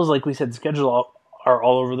schedules, like we said, the schedules are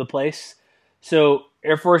all over the place. So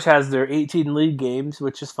Air Force has their 18 league games,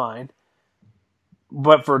 which is fine.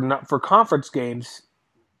 But for conference games,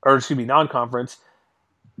 or excuse me, non-conference,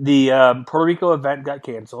 the Puerto Rico event got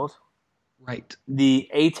canceled. Right. The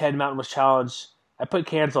A10 Mountain West Challenge, I put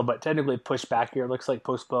canceled, but technically pushed back here. It looks like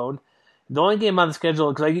postponed. The only game on the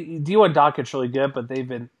schedule, because D1 Docket's really good, but they've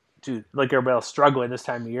been, like everybody else, struggling this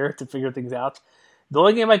time of year to figure things out. The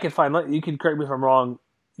only game I can find, you can correct me if I'm wrong,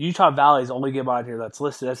 Utah Valley is the only game on here that's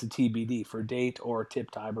listed as a TBD for date or tip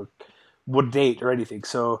time or what date or anything.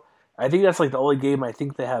 So I think that's like the only game I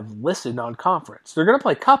think they have listed non-conference. They're going to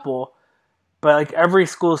play a couple, but like every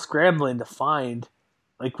school is scrambling to find,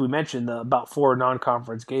 like we mentioned, about 4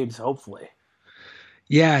 non-conference games, hopefully.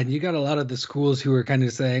 Yeah, and you got a lot of the schools who are kind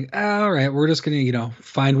of saying, all right, we're just going to,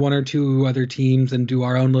 find 1 or 2 other teams and do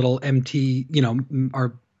our own little MT,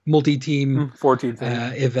 our multi-team 14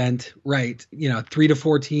 event, right? 3 to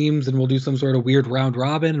 4 teams, and we'll do some sort of weird round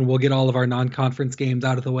robin, and we'll get all of our non-conference games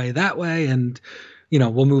out of the way that way, and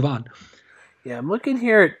we'll move on. Yeah, I'm looking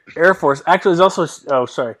here at Air Force. Actually, there's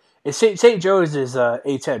also it's St. Joe's is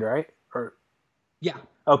A10, right? Or yeah.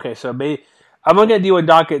 Okay, so maybe I'm looking at D1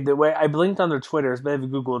 Docket. The way I blinked on their Twitters, they have a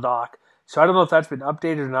Google Doc, so I don't know if that's been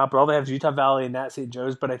updated or not. But all they have is Utah Valley and that St.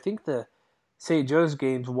 Joe's. But I think the St. Joe's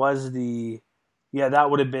games was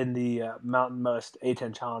that would have been the Mountain Most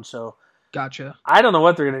A10 Challenge. So gotcha. I don't know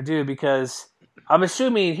what they're going to do because I'm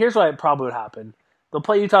assuming here's what probably would happen. They'll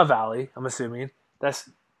play Utah Valley, I'm assuming. That's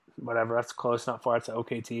whatever. That's close, not far. It's an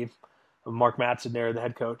okay team. Mark Mattson there, the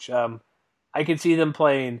head coach. I can see them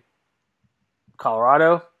playing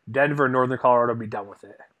Colorado, Denver, Northern Colorado, be done with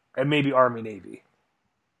it. And maybe Army, Navy.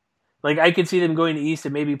 Like, I could see them going east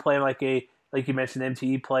and maybe playing like you mentioned,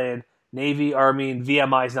 MTE playing Navy, Army, and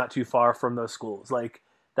VMI is not too far from those schools. Like,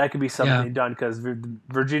 that could be something done because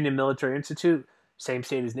Virginia Military Institute, same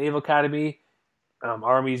state as Naval Academy,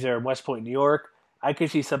 Army's there in West Point, New York. I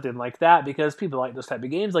could see something like that because people like those type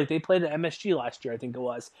of games. Like, they played at MSG last year, I think it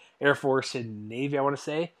was. Air Force and Navy, I want to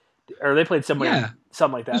say. Or they played somewhere,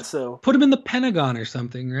 something like that. Just so put them in the Pentagon or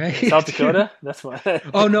something, right? South Dakota? That's what.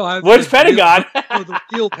 Oh, no. Where's Pentagon? The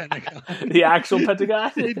real Pentagon. The actual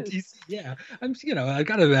Pentagon? In DC, yeah. I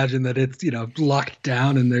got to imagine that it's, locked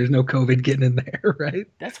down and there's no COVID getting in there, right?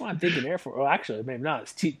 That's why I'm thinking Air Force. Well, actually, maybe not.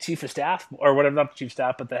 It's Chief of Staff or whatever, not the Chief of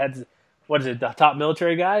Staff, but the heads, what is it, the top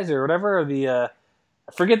military guys or whatever, or the,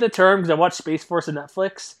 I forget the term because I watched Space Force on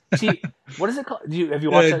Netflix. What is it called? Have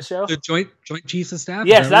you watched that show? The Joint Chiefs of Staff?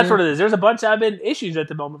 Yes, that's what it is. There's a bunch of issues at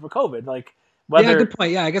the moment for COVID. Like, whether... Yeah, good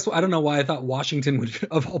point. Yeah, I guess I don't know why I thought Washington would,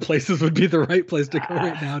 of all places, would be the right place to go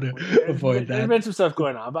right now to avoid that. There's been some stuff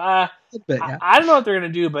going on, but I don't know what they're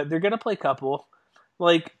going to do, but they're going to play a couple.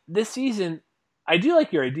 Like, this season, I do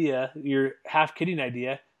like your idea, your half-kidding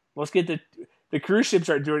idea. Let's get the cruise ships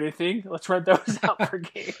aren't doing anything. Let's rent those out for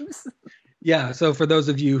games. Yeah, so for those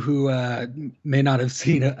of you who may not have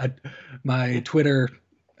seen my Twitter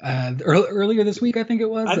earlier this week, I think it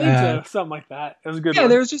was. I think so, something like that. It was a good one. Yeah,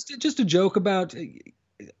 there was just a joke about,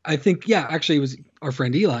 I think, actually it was our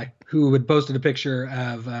friend Eli who had posted a picture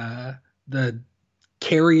of the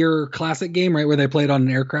Carrier Classic game, right, where they played on an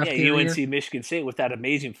aircraft carrier. UNC Michigan State with that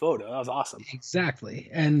amazing photo. That was awesome. Exactly.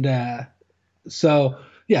 And so,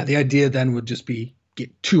 yeah, the idea then would just be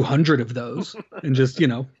get 200 of those and just,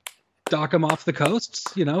 dock them off the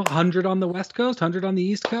coasts, 100 on the West Coast, 100 on the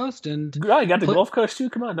East Coast. And you got the Gulf Coast too.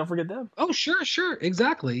 Come on, don't forget them. Oh, sure.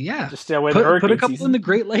 Exactly. Yeah. Just stay away put the a couple season. in the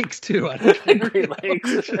Great Lakes too. Great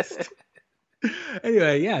Lakes.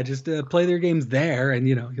 Anyway, yeah, just play their games there and,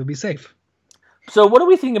 you'll be safe. So what do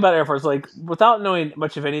we think about Air Force? Like, without knowing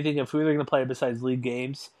much of anything of who they're going to play besides league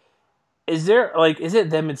games, is it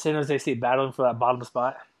them and San Jose State battling for that bottom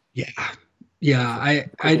spot? Yeah,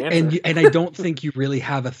 I don't think you really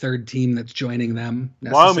have a third team that's joining them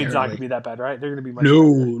necessarily. Wyoming's not going to be that bad, right? They're going to be much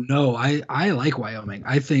No, I like Wyoming.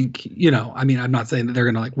 I think, I'm not saying that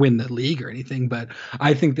they're going to win the league or anything, but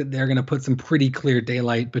I think that they're going to put some pretty clear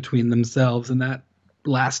daylight between themselves and that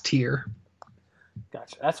last tier.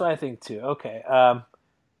 Gotcha. That's what I think too. Okay. I'm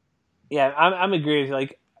agreeing.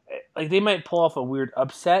 Like they might pull off a weird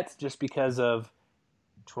upset just because of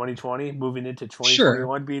 2020 moving into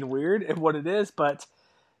 2021 being weird and what it is, but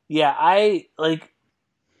yeah, I like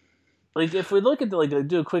if we look at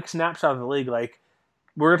do a quick snapshot of the league, like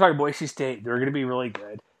we're gonna talk Boise State, they're gonna be really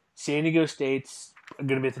good. San Diego State's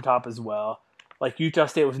gonna be at the top as well. Like Utah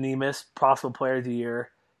State with Nemus, possible player of the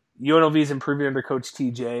year. UNLV is improving under Coach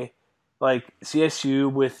TJ. Like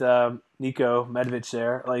CSU with Nico Medved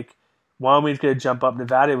there. Like Wyoming's gonna jump up.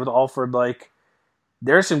 Nevada with Alford. Like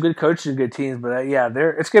there's some good coaches and good teams, but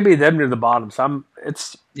it's going to be them near the bottom. So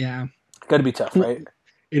it's going to be tough, right?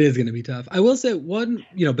 It is going to be tough. I will say one,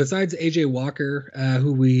 besides AJ Walker,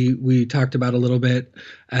 who we talked about a little bit,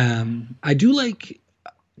 I do like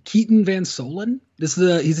Keaton Van Solen. He's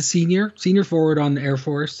a senior forward on the Air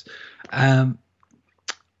Force.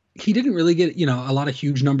 He didn't really get, a lot of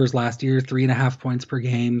huge numbers last year, 3.5 points per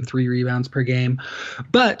game, 3 rebounds per game.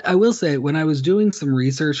 But I will say when I was doing some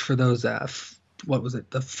research for those what was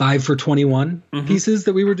it, the 5 for 21 pieces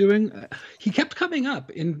that we were doing. He kept coming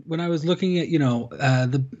up when I was looking at,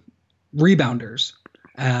 the rebounders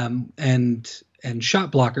and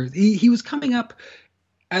shot blockers. He was coming up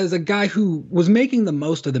as a guy who was making the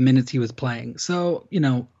most of the minutes he was playing. So,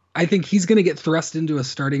 I think he's going to get thrust into a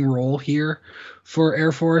starting role here for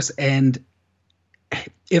Air Force. And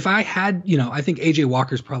if I had, I think AJ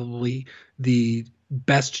Walker's probably the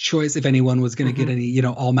best choice if anyone was going to get any,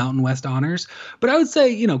 all Mountain West honors. But I would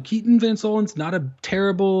say, Keaton Van Solen's not a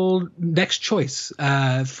terrible next choice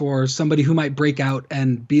for somebody who might break out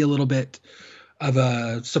and be a little bit of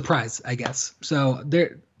a surprise, I guess. So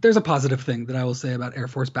there's a positive thing that I will say about Air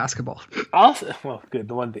Force basketball. Good.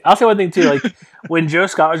 The one thing I'll say one thing too, like when Joe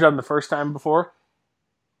Scott was on the first time before,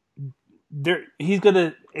 he's going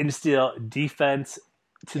to instill defense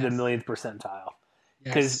to the millionth percentile.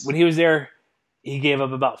 Because when he was there, he gave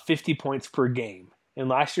up about 50 points per game. And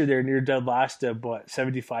last year, they're near dead last of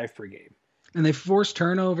 75 per game. And they force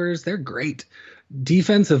turnovers. They're great.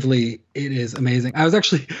 Defensively, it is amazing. I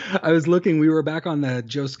was looking, we were back on the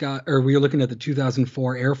Joe Scott, or we were looking at the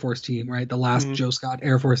 2004 Air Force team, right? The last Joe Scott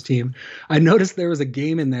Air Force team. I noticed there was a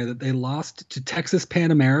game in there that they lost to Texas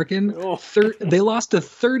Pan American. They lost to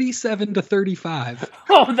 37-35.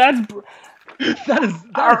 Oh, that is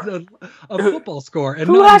a football score. And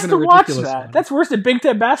who has to watch that? One. That's worse than Big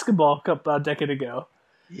Ten basketball a decade ago.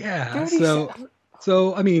 Yeah.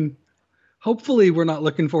 So I mean, hopefully we're not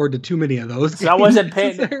looking forward to too many of those. That wasn't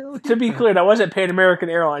to be clear, that wasn't Pan American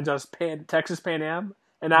Airlines. That was Texas Pan Am,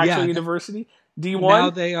 an actual university. D1. Now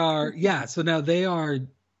they are. Yeah. So now they are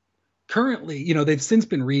currently. They've since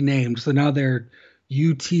been renamed. So now they're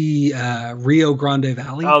UT Rio Grande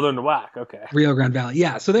Valley. Oh, they're in the WAC. Okay. Rio Grande Valley.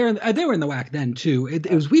 Yeah. So they were in the WAC then too. It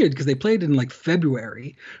was weird because they played in like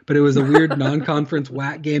February, but it was a weird non-conference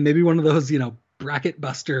WAC game. Maybe one of those, bracket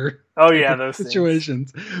buster. Oh yeah, those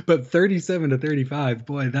situations. Things. But 37-35,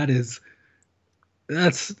 boy, that's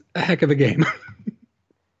a heck of a game.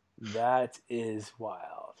 That is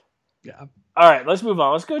wild. Yeah. All right, let's move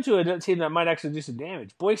on. Let's go to a team that might actually do some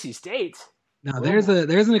damage. Boise State. Now there's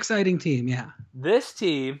an exciting team, yeah. This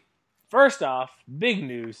team, first off, big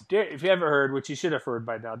news. If you haven't heard, which you should have heard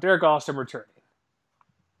by now, Derek Alston returning.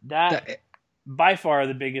 That by far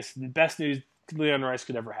the best news Leon Rice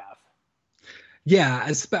could ever have.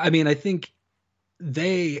 Yeah, I mean, I think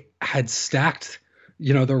they had stacked,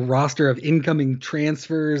 the roster of incoming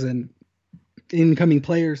transfers and incoming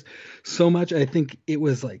players so much. I think it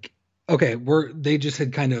was like, okay, they just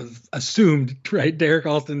had kind of assumed, right? Derek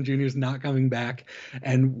Alston Jr. is not coming back.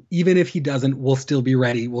 And even if he doesn't, we'll still be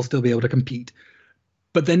ready. We'll still be able to compete.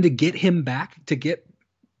 But then to get him back, to get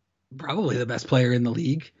probably the best player in the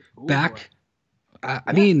league back,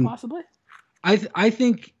 I mean, possibly. I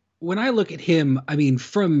think when I look at him, I mean,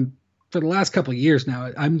 for the last couple of years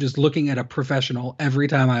now, I'm just looking at a professional every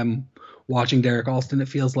time I'm watching Derek Alston. It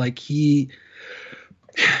feels like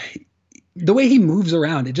the way he moves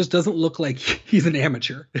around, it just doesn't look like he's an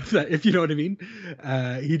amateur, if you know what I mean.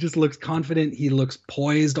 He just looks confident. He looks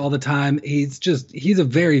poised all the time. He's a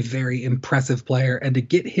very, very impressive player. And to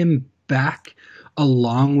get him back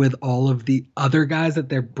along with all of the other guys that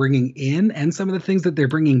they're bringing in and some of the things that they're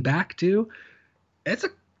bringing back too,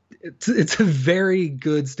 it's a very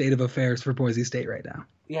good state of affairs for Boise State right now.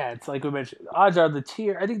 Yeah, it's like we mentioned. Odds are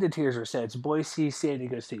I think the tiers are set. It's Boise, San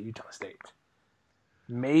Diego State, Utah State.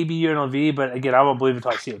 Maybe UNLV, but again, I won't believe it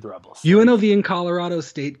until I see it with the Rebels. UNLV and Colorado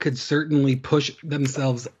State could certainly push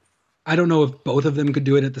themselves. I don't know if both of them could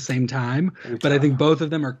do it at the same time, but I think both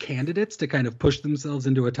of them are candidates to kind of push themselves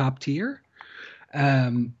into a top tier.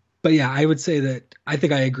 But yeah, I would say that I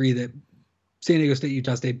think I agree that San Diego State,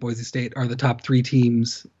 Utah State, Boise State are the top three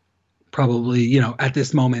teams probably, at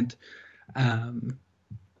this moment. And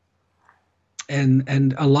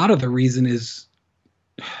a lot of the reason is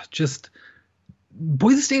just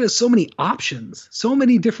Boise State has so many options, so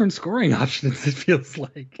many different scoring options. It feels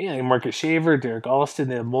like Marcus Shaver, Derek Alston,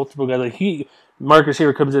 they have multiple guys. Marcus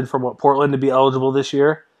Shaver comes in from Portland to be eligible this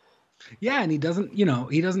year. Yeah, and he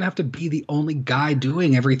doesn't have to be the only guy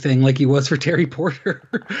doing everything like he was for Terry Porter.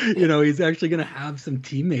 He's actually going to have some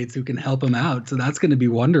teammates who can help him out. So that's going to be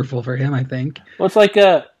wonderful for him, I think. Well, it's like,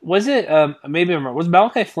 was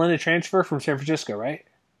Malachi Flynn a transfer from San Francisco, right?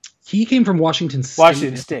 He came from Washington State. But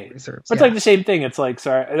it's like the same thing. It's like,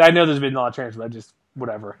 sorry, I know there's been a lot of transfers.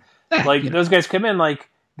 Whatever. Those guys come in, like,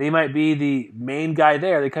 they might be the main guy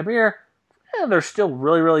there. They come here, they're still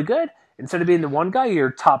really, really good. Instead of being the one guy,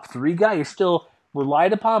 you're top three guy. You're still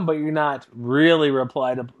relied upon, but you're not really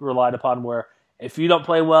relied upon where if you don't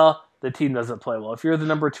play well, the team doesn't play well. If you're the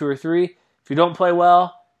number 2 or 3, if you don't play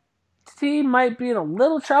well, team might be in a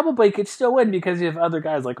little trouble, but he could still win because you have other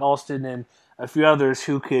guys like Alston and a few others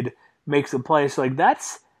who could make some plays. So, like,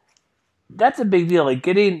 that's a big deal. Like,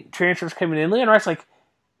 getting transfers coming in. Leon Rice, like,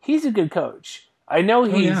 he's a good coach. I know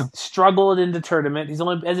he's struggled in the tournament. He's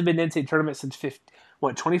only hasn't been in the tournament since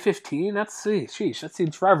 2015? That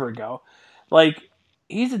seems forever ago. Like,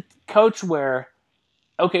 he's a coach where,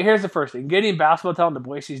 okay, here's the first thing. Getting basketball talent to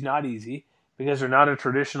Boise is not easy because they're not a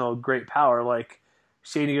traditional great power. Like,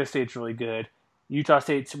 San Diego State's really good. Utah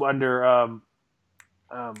State's under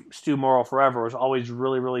Stu Morrill forever was always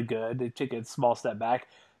really, really good. They took a small step back.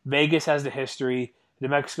 Vegas has the history. New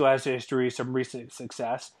Mexico has the history, some recent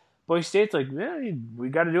success. Boise State's like, we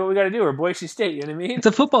got to do what we got to do. Or Boise State, you know what I mean? It's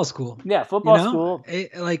a football school. Yeah, football school.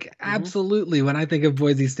 Absolutely. When I think of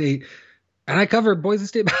Boise State, and I cover Boise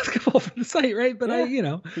State basketball for the site, right? But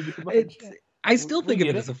I still think of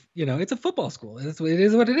it as it's a football school. It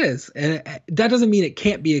is what it is. And that doesn't mean it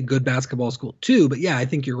can't be a good basketball school too. But yeah, I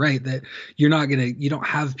think you're right that you don't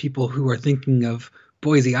have people who are thinking of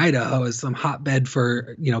Boise, Idaho as some hotbed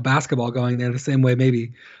for, basketball going there the same way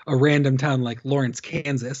maybe a random town like Lawrence,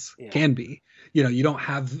 Kansas can be. You don't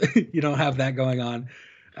have that going on.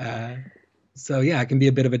 So yeah, it can be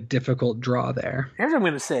a bit of a difficult draw there. Here's what I'm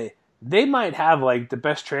going to say. They might have like the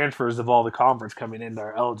best transfers of all the conference coming in that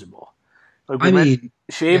are eligible. Like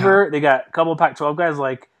Shaver, they got a couple of Pac-12 guys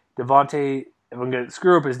like Devontae. I'm going to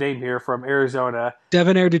screw up his name here, from Arizona.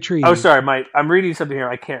 Devonaire Detree. Oh, sorry. I'm reading something here.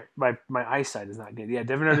 I can't. My eyesight is not good. Yeah,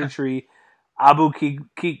 Devonaire Detree, Abu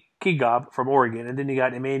Kigab from Oregon, and then you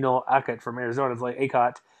got Emmanuel Akot from Arizona. It's like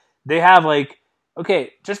Akot. They have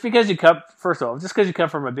just because you come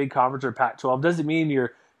from a big conference or Pac-12 doesn't mean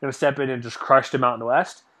you're going to step in and just crush them out in the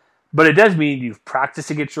West. But it does mean you've practiced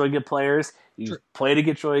against really good players. You've played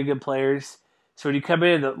against really good players. So when you come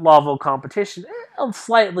in the level of competition,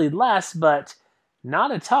 slightly less, but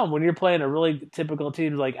not a ton when you're playing a really typical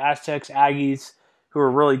team like Aztecs, Aggies, who are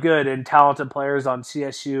really good and talented players on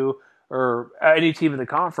CSU or any team in the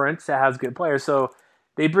conference that has good players. So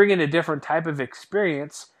they bring in a different type of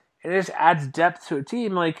experience, and it just adds depth to a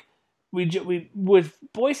team. Like we with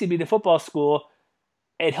Boise being a football school,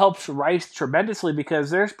 it helps Rice tremendously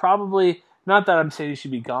because there's probably, not that I'm saying he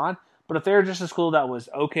should be gone, but if they're just a school that was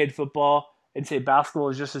okay at football and say basketball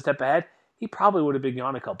is just a step ahead, he probably would have been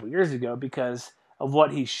gone a couple years ago because of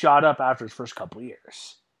what he shot up after his first couple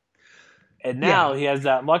years. And now he has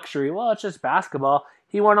that luxury. Well, it's just basketball.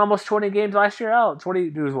 He won almost 20 games last year. 20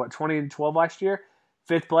 and 12 last year,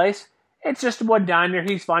 5th place. It's just one down year.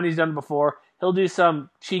 He's fine. He's done it before. He'll do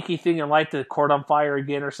some cheeky thing and light the court on fire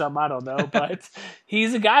again or something. I don't know. But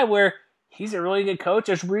he's a guy where he's a really good coach.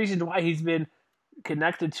 There's reasons why he's been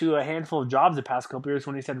connected to a handful of jobs the past couple years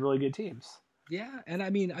when he's had really good teams. Yeah, and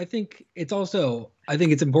I mean, I think it's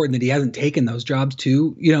important that he hasn't taken those jobs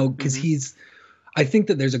too, because I think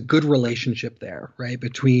that there's a good relationship there, right?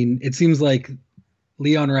 Between, it seems like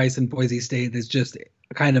Leon Rice and Boise State is just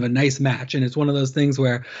kind of a nice match. And it's one of those things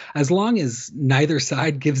where as long as neither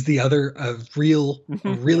side gives the other a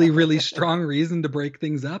really, really strong reason to break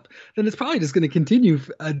things up, then it's probably just going to continue,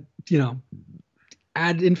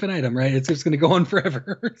 ad infinitum, right? It's just going to go on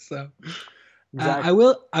forever. So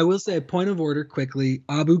exactly. I will say a point of order quickly.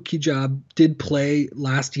 Abu Kigab did play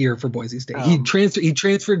last year for Boise State. He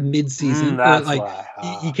transferred mid-season.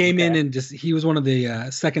 He came in and he was one of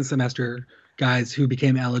the second semester guys who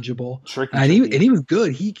became eligible. And he was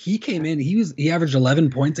good. He came in, he averaged 11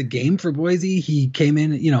 points a game for Boise. He came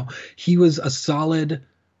in, he was a solid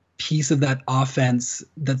piece of that offense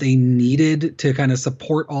that they needed to kind of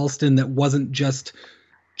support Alston, that wasn't just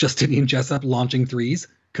Justinian Jessup launching threes,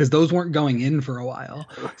 because those weren't going in for a while.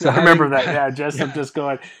 So I remember that. Yeah, Jessup just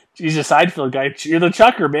going, he's a side field guy. You're the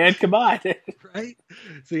chucker, man. Come on. Right.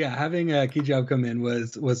 So yeah, having Kigab come in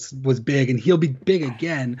was big, and he'll be big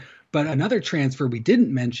again. But another transfer we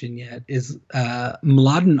didn't mention yet is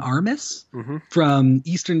Mladen Armis from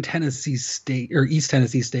East Tennessee State.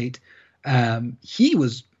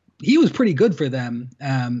 He was pretty good for them.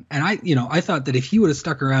 And I thought that if he would have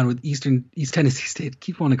stuck around with East Tennessee State,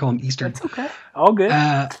 keep wanting to call him Eastern. That's okay. All good.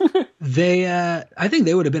 I think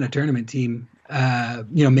they would have been a tournament team.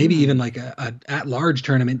 Maybe even like a at-large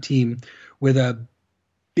tournament team with a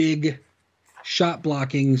big shot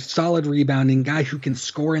blocking, solid rebounding guy who can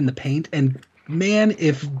score in the paint. And man,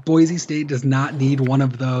 if Boise State does not need one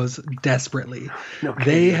of those desperately,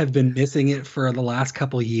 they have been missing it for the last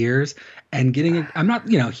couple of years. And getting it, I'm not,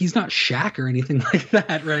 he's not Shaq or anything like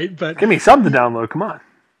that, right? But give me something to download. Come on.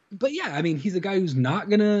 But yeah, I mean, he's a guy who's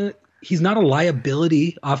not gonna he's not a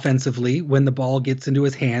liability offensively when the ball gets into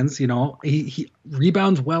his hands. You know, he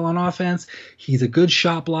rebounds well on offense. He's a good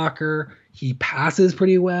shot blocker. He passes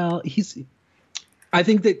pretty well. I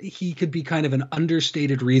think that he could be kind of an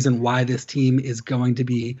understated reason why this team is going to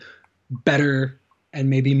be better and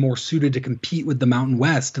maybe more suited to compete with the Mountain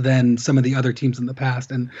West than some of the other teams in the past.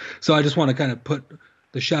 And so I just want to kind of put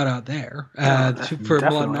the shout out there for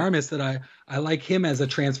Mladen Armus, that I like him as a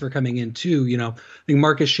transfer coming in too. You know, I think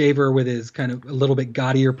Marcus Shaver with his kind of a little bit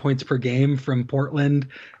gaudier points per game from Portland,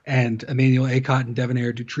 and Emmanuel Acott and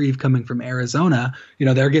Devonair Dutrieve coming from Arizona, you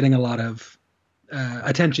know, they're getting a lot of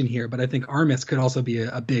attention here, but I think Armus could also be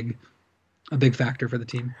a big factor for the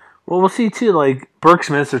team. Well, we'll see too. Like Burke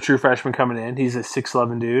Smith's a true freshman coming in. He's a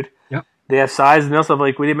 6'11" dude. Yep. They have size, and they also have,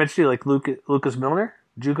 like, we didn't mention too, like Lucas Milner,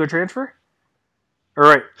 JUCO transfer. All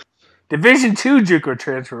right, Division II JUCO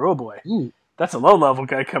transfer. Oh boy, Ooh. That's a low level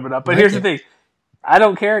guy coming up. But here's the thing: I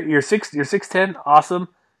don't care. You're 6'10", awesome.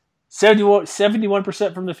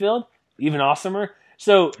 71% from the field, even awesomer.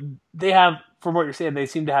 So they have, from what you're saying, they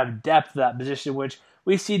seem to have depth at that position, which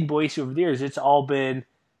we've seen Boise over the years. It's all been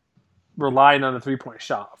relying on a 3-point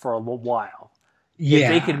shot for a while. Yeah. If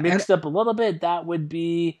they could mix it up a little bit, that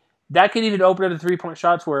could even open up the 3-point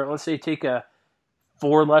shots where, let's say, take a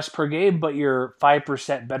 4 less per game, but you're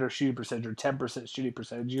 5% better shooting percentage or 10% shooting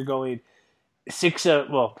percentage. You're going 6 of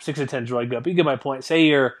 10 is really good, but you get my point. Say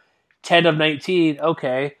you're 10 of 19,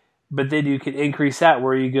 okay, but then you can increase that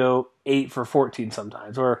where you go 8 for 14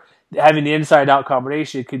 sometimes, or having the inside-out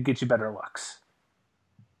combination could get you better looks.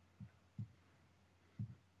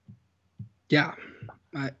 Yeah.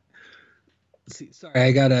 Let's see. Sorry,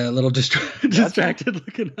 I got a little distracted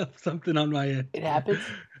looking up something on my end. It happens.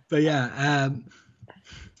 But yeah,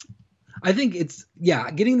 I think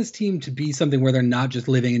getting this team to be something where they're not just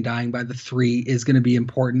living and dying by the 3 is going to be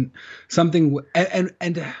important. Something, and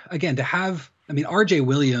again, to have, I mean, RJ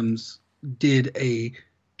Williams did a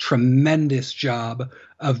tremendous job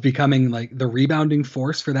of becoming like the rebounding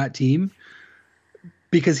force for that team,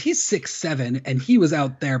 because he's 6'7" and he was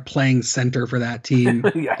out there playing center for that team.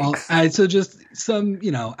 So just some,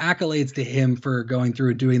 you know, accolades to him for going through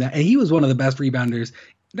and doing that. And he was one of the best rebounders,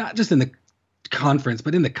 not just in the conference,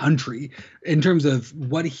 but in the country, in terms of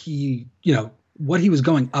what he was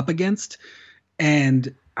going up against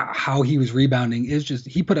and how he was rebounding. Is just,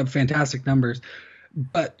 he put up fantastic numbers,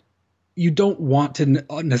 but you don't want to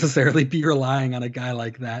necessarily be relying on a guy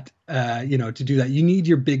like that, to do that. You need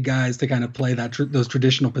your big guys to kind of play those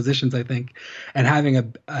traditional positions, I think, and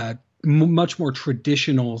having a much more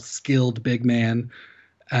traditional skilled big man.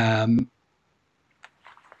 Some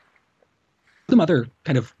other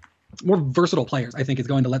kind of more versatile players, I think, is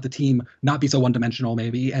going to let the team not be so one-dimensional,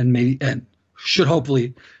 and should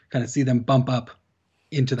hopefully kind of see them bump up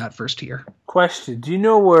into that first tier. Question: do you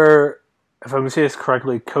know where, if I'm going to say this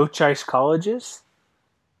correctly, Cochise College is?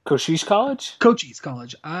 Cochise College? Cochise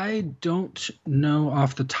College. I don't know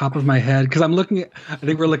off the top of my head, because I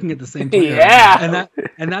think we're looking at the same player. Yeah.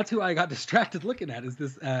 And that's who I got distracted looking at, is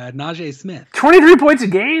this Najee Smith. 23 points a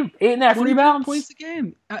game, 8.5 rebounds. Points a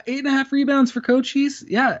game. 8.5 rebounds for Cochise.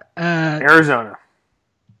 Yeah. Arizona.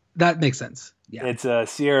 That makes sense. Yeah. It's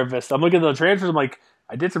Sierra Vista. I'm looking at the transfers. I'm like,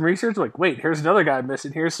 I did some research. I'm like, wait, here's another guy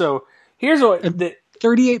missing here. So here's what...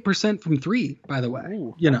 38% from 3, by the way.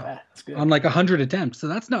 Ooh, on like 100 attempts. So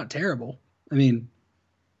that's not terrible. I mean,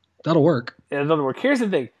 that'll work. Yeah, that'll work. Here's the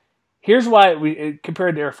thing. Here's why we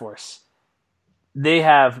compared to Air Force. They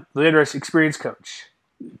have Leandros, experienced coach.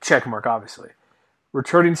 Check mark, obviously.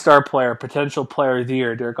 Returning star player, potential player of the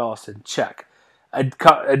year, Derek Austin. Check.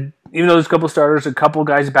 Even though there's a couple starters, a couple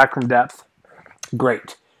guys back from depth.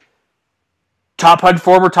 Great.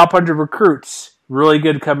 Former top 100 recruits. Really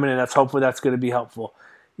good coming in. Hopefully that's going to be helpful.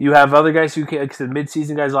 You have other guys who came, like I said,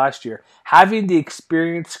 mid-season guys last year. Having the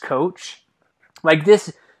experienced coach, like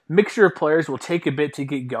this mixture of players will take a bit to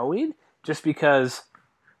get going, just because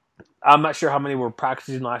I'm not sure how many were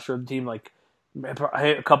practicing last year on the team, like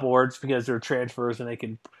a couple words, because they're transfers and they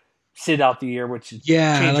can sit out the year, which is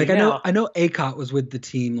like now. I know Acott was with the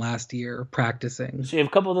team last year practicing. So you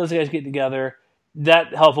have a couple of those guys getting together.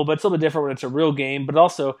 That helpful, but it's a little bit different when it's a real game. But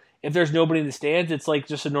also, if there's nobody in the stands, it's like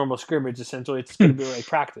just a normal scrimmage, essentially. It's going to be like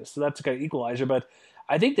practice. So that's a kind of equalizer. But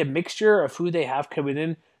I think the mixture of who they have coming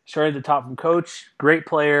in, starting at the top from coach, great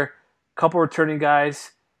player, couple returning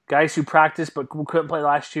guys who practiced but couldn't play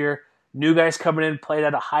last year, new guys coming in, played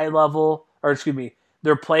at a high level,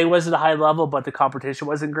 their play was at a high level, but the competition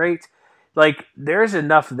wasn't great. Like, there's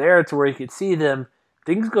enough there to where you could see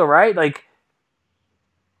things go right. Like,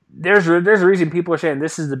 there's a reason people are saying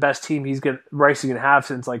this is the best team Rice is going to have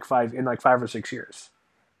since like 5 or 6 years.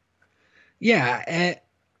 Yeah,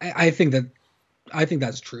 I think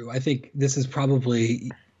that's true. I think this is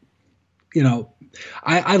probably,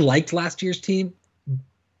 I liked last year's team,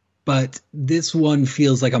 but this one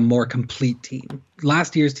feels like a more complete team.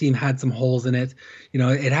 Last year's team had some holes in it.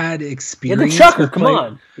 It had experience. You had the chucker, come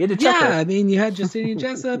on. You had the chucker. Yeah, I mean, you had Justinian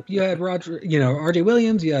Jessup, you had Roger, RJ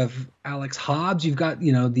Williams, you have Alex Hobbs. You've got,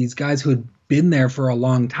 these guys who had been there for a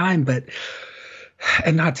long time,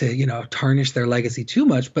 and not to, tarnish their legacy too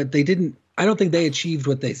much, but I don't think they achieved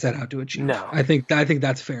what they set out to achieve. No. I think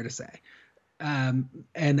that's fair to say.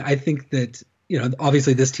 And I think that,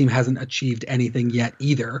 obviously this team hasn't achieved anything yet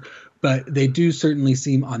either, but they do certainly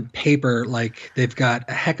seem on paper like they've got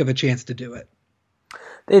a heck of a chance to do it.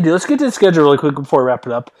 They do. Let's get to the schedule really quick before we wrap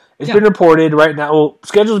it up. It's been reported right now. Well,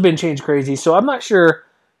 schedule's been changed crazy, so I'm not sure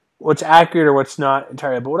what's accurate or what's not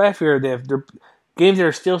entirely. But what I fear, they have their games that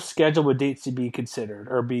are still scheduled with dates to be considered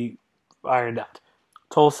or be ironed out.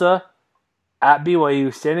 Tulsa, at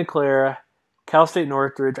BYU, Santa Clara, Cal State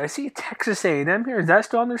Northridge. I see Texas A&M here. Is that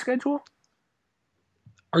still on their schedule?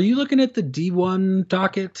 Are you looking at the D1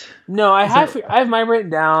 docket? No, I have mine written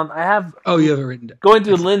down. I have. Oh, you have it written down. Going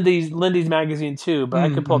through Lindy's magazine too, but I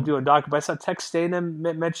could pull up D1 docket. But I saw Texas A&M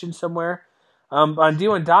mentioned somewhere. On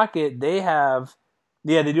D1 docket, they have.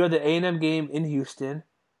 Yeah, they do have the A&M game in Houston.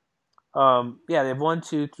 They have 1,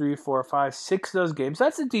 2, 3, 4, 5, 6 of those games.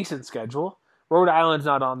 That's a decent schedule. Rhode Island's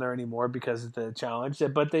not on there anymore because of the challenge,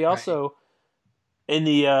 but they also in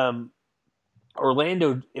the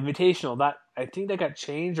Orlando Invitational, that I think that got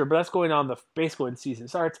changed, but that's going on basically when the season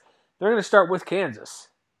starts. They're going to start with Kansas.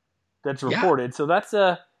 That's reported. So that's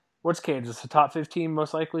what's Kansas? A top 15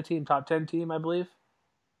 most likely team, top 10 team, I believe.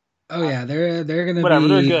 Oh yeah, they're going to whatever.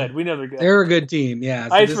 They're good. We know they're good. They're a good team. Yeah.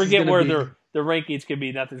 So I just forget where their rankings could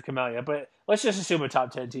be. Nothing's come out yet, but let's just assume a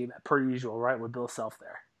top 10 team per usual, right? With Bill Self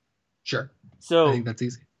there. Sure. So I think that's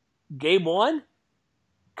easy. Game 1.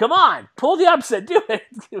 Come on, pull the upset, do it.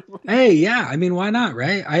 Hey, yeah, I mean, why not,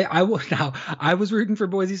 right? I was rooting for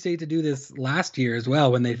Boise State to do this last year as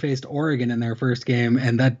well when they faced Oregon in their first game,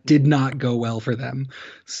 and that did not go well for them.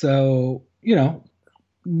 So,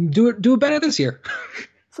 do it better this year.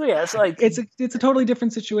 So yeah, it's like it's a totally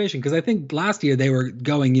different situation because I think last year they were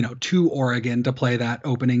going, to Oregon to play that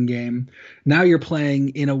opening game. Now you're playing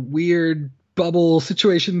in a weird bubble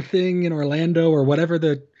situation thing in Orlando or whatever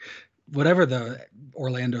the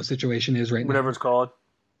Orlando situation is right now. Whatever it's called.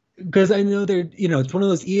 Because I know they're, it's one of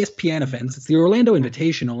those ESPN events. It's the Orlando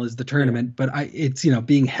Invitational is the tournament, but it's,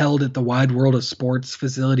 being held at the Wide World of Sports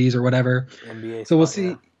facilities or whatever. NBA so we'll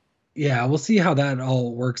see. Yeah, we'll see how that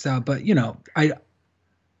all works out. But,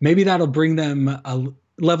 maybe that'll bring them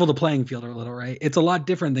level the playing field a little, right? It's a lot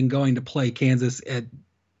different than going to play Kansas at,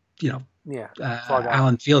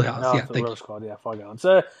 Allen Fieldhouse. Fog Island.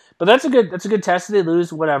 So, but that's a good test. They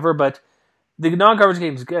lose, whatever, but the non-coverage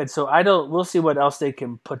game is good, so we'll see what else they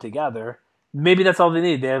can put together. Maybe that's all they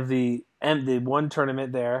need. They have the one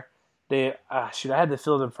tournament there. I had the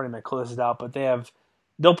field in front of me. I closed it out, but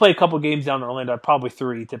they'll play a couple games down in Orlando, probably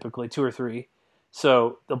 3, typically 2 or 3.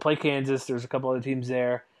 So they'll play Kansas. There's a couple other teams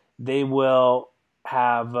there. They will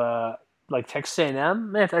have like Texas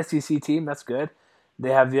A&M, SEC team. That's good.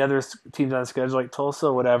 They have the other teams on the schedule like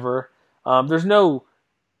Tulsa, whatever. There's no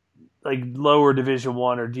like lower Division I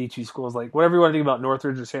or D2 schools, like whatever you want to think about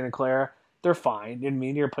Northridge or Santa Clara, they're fine. You know what I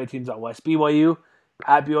mean? You're going to play teams out west. BYU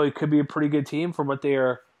could be a pretty good team from what they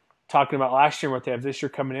are talking about last year and what they have this year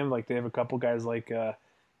coming in. Like they have a couple guys like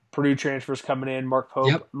Purdue transfers coming in. Mark Pope.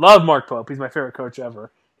 Yep. Love Mark Pope. He's my favorite coach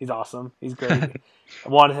ever. He's awesome. He's great. I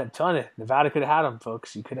wanted him a ton of Nevada could have had him,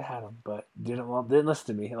 folks. You could have had him, but didn't listen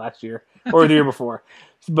to me last year or the year before.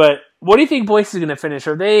 But what do you think Boise is going to finish?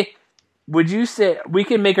 Would you say we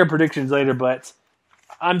can make our predictions later? But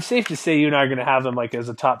I'm safe to say you and I are going to have them like as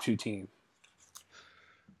a top 2 team.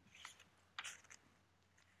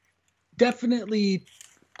 Definitely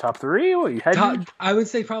top 3. What you had? I would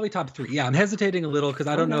say probably top 3. Yeah, I'm hesitating a little because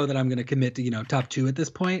I don't know that I'm going to commit to top 2 at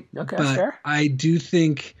this point. Okay, but fair. I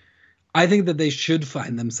think that they should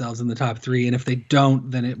find themselves in the top 3, and if they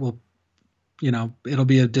don't, then it will, it'll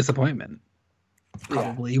be a disappointment.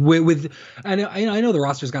 Probably with I know the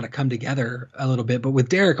roster's got to come together a little bit, but with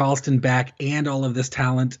Derek Alston back and all of this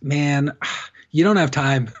talent, man, you don't have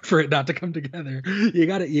time for it not to come together. You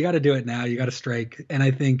got to do it now. You got to strike, and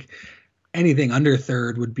I think anything under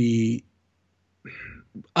 3rd would be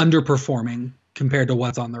underperforming compared to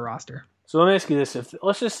what's on the roster. So let me ask you this: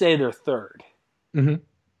 let's just say they're 3rd, mm-hmm.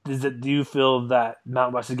 Do you feel that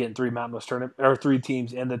Mountain West is getting 3 Mountain West tournament or 3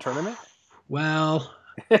 teams in the tournament? Well.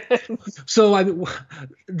 So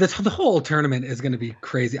the whole tournament is going to be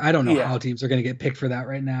crazy. I don't know how teams are going to get picked for that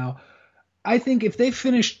right now. I think if they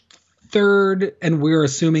finish third, and we're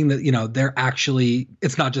assuming that, they're actually,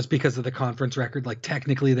 it's not just because of the conference record, like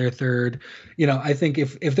technically they're third. I think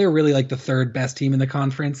if they're really like the third best team in the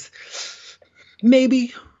conference,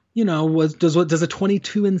 maybe, does a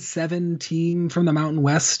 22-7 team from the Mountain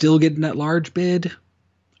West still get an at-large bid?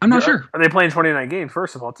 I'm not sure. Are they playing 29 games,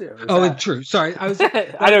 first of all, too? True. Sorry.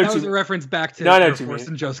 That was a reference back to Air Force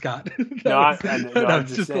and Joe Scott.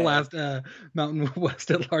 That's just the last Mountain West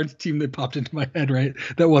at-large team that popped into my head, right?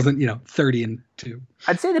 That wasn't, 30-2.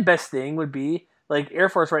 I'd say the best thing would be, like, Air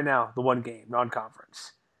Force right now, the one game,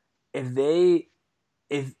 non-conference. If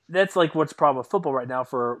that's, like, what's the problem with football right now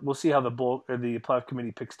we'll see how the playoff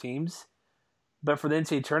committee picks teams. But for the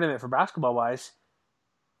NCAA tournament, for basketball-wise,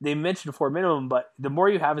 they mentioned 4 minimum, but the more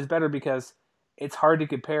you have is better because it's hard to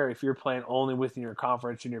compare if you're playing only within your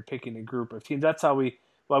conference and you're picking a group of teams. That's why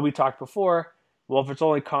we talked before. Well, if it's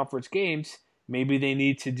only conference games, maybe they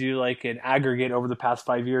need to do like an aggregate over the past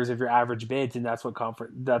 5 years of your average bids, and that's what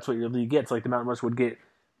your league gets. Like the Mountain West would get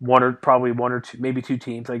one or two, maybe 2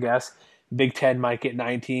 teams, I guess. Big 10 might get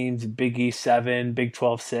 9 teams, Big East 7, Big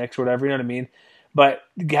 12 6, whatever. You know what I mean? But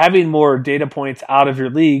having more data points out of your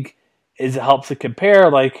league helps to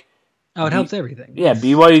compare, like... Oh, it helps everything. Yeah,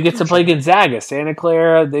 BYU gets to play Gonzaga. Santa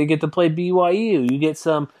Clara, they get to play BYU. You get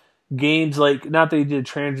some games, like, not that you did a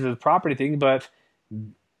transitive property thing, but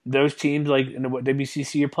those teams, like, in what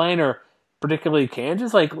WCC you're playing, or particularly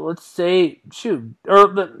Kansas, like, let's say,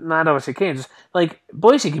 or not always say Kansas, like,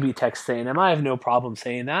 Boise could beat Texas A&M. I have no problem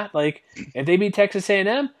saying that. Like, if they beat Texas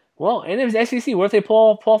A&M, well, and it was SEC. What if they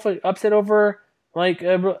pull off an upset over... like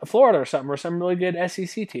Florida or something, or some really good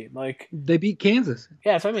SEC team. Like they beat Kansas.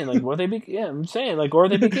 Yeah, that's what I mean. Like, what they beat? Yeah, I'm saying like, or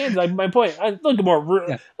they beat Kansas. Like my point. A little bit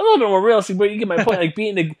more realistic, but you get my point. Like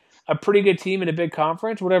beating a pretty good team in a big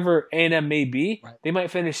conference, whatever A&M may be, right. They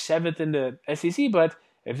might finish 7th in the SEC. But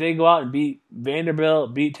if they go out and beat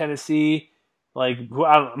Vanderbilt, beat Tennessee, like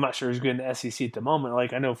I'm not sure who's good in the SEC at the moment.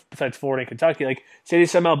 Like I know besides Florida and Kentucky, like say they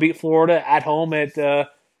somehow beat Florida at home at.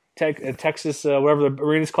 Texas, whatever the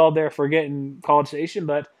arena's called there, forgetting College Station,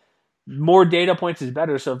 but more data points is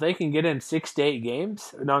better. So if they can get in 6 to 8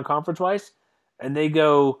 games, non-conference wise, and they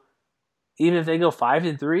go, even if they go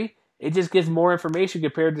 5-3, it just gives more information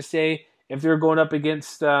compared to say if they're going up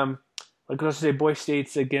against, like let's say Boise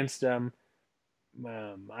State's against, I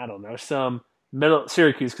don't know, some middle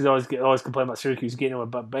Syracuse, because I always complain about Syracuse getting in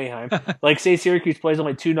with Boeheim. Like say Syracuse plays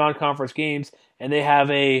only 2 non-conference games and they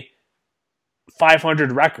have a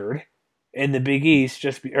 500 record in the Big East,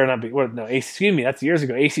 that's years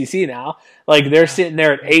ago, ACC now. Like they're sitting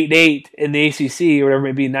there at 8-8 in the ACC, or whatever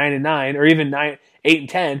it may be, 9-9, or even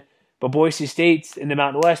 8-10. But Boise State's in the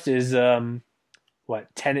Mountain West is 8-4,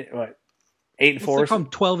 12-6,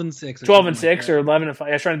 12-6, or 11-5.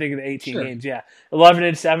 I was trying to think of the 18 games. Yeah,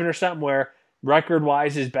 11-7 or something, where record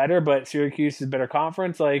wise is better, but Syracuse is a better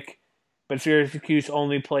conference. Like, but Syracuse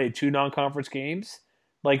only played 2 non-conference games.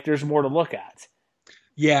 Like, there's more to look at.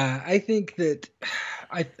 Yeah, I think that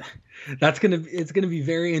it's gonna be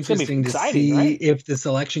very interesting to see, right? If the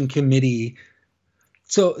selection committee.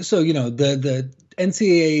 So the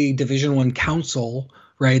NCAA Division I Council,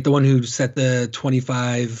 right, the one who set the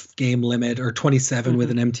 25 game limit, or 27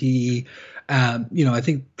 with an MTE. I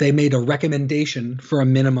think they made a recommendation for a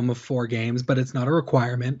minimum of 4 games, but it's not a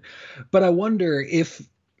requirement. But I wonder if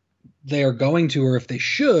they are going to, or if they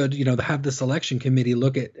should, have the selection committee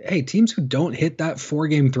look at, hey, teams who don't hit that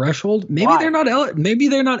 4-game threshold, maybe they're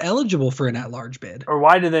not eligible for an at-large bid. Or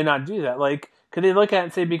why do they not do that? Like, could they look at it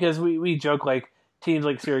and say, because we joke like teams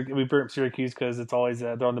like Syracuse, we bring up Syracuse because it's always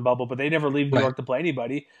they're on the bubble, but they never leave New York to play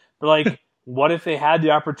anybody. But like, what if they had the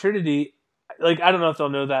opportunity? Like, I don't know if they'll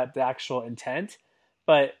know that the actual intent,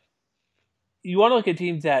 but you want to look at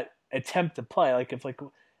teams that attempt to play. Like if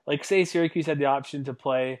like say Syracuse had the option to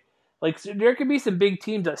play. Like, there could be some big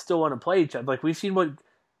teams that still want to play each other. Like, we've seen what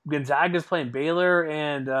Gonzaga's playing, Baylor,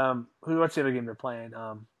 and what's the other game they're playing?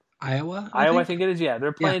 Iowa? I think it is, yeah.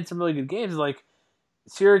 They're playing some really good games. Like,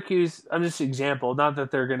 Syracuse, I'm just an example. Not that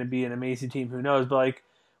they're going to be an amazing team, who knows. But, like,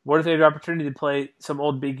 what if they had the opportunity to play some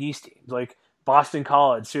old Big East teams? Like, Boston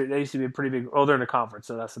College. They used to be a pretty big – they're in a conference,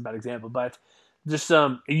 so that's a bad example. But just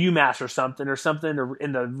some UMass or something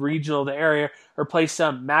in the regional the area, or play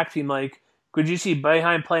some MAC team like – could you see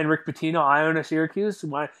Boeheim playing Rick Pitino, Iona, Syracuse?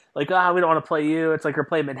 Why? Like, we don't want to play you. It's like they're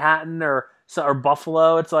playing Manhattan or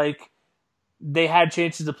Buffalo. It's like they had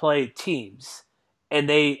chances to play teams, and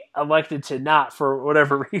they elected to not for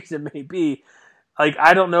whatever reason it may be. Like,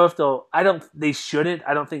 I don't know if they shouldn't.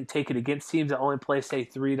 I don't think take it against teams that only play, say,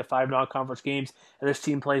 3 to 5 non-conference games, and this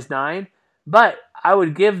team plays 9. But I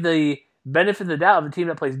would give the benefit of the doubt of a team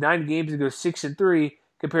that plays 9 games and goes 6-3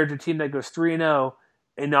 compared to a team that goes 3-0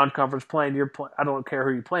 in non-conference play, and I don't care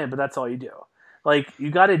who you're playing, but that's all you do. Like,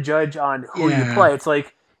 you got to judge on who you play. It's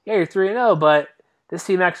like, yeah, you're 3-0, but this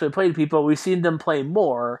team actually played people. We've seen them play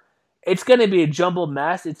more. It's going to be a jumbled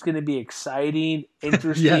mess. It's going to be exciting,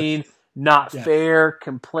 interesting, not fair,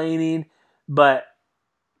 complaining. But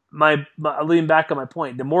leaning back on my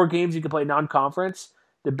point, the more games you can play non-conference,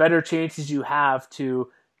 the better chances you have to,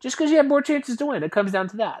 just because you have more chances to win. It comes down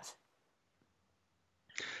to that.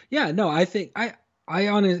 Yeah, no, I think I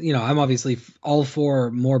honestly, I'm obviously all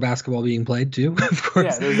for more basketball being played too, of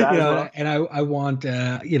course. Yeah, and I want,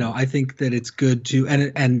 I think that it's good to,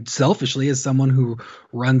 and selfishly, as someone who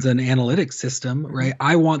runs an analytics system, right,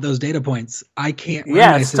 I want those data points. I can't run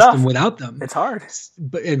my system without them. It's hard.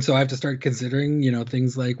 And so I have to start considering,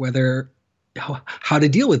 things like how to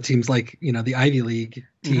deal with teams like, the Ivy League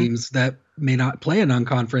teams that may not play a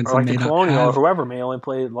non-conference, or like and the Colonial or whoever may only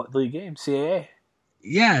play league games, CAA.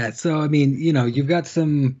 Yeah, so I mean, you've got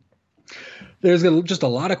there's just a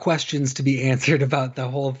lot of questions to be answered about the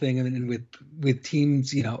whole thing, and with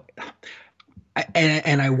teams,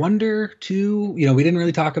 and I wonder too, we didn't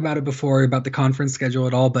really talk about it before about the conference schedule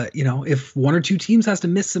at all, but if one or two teams has to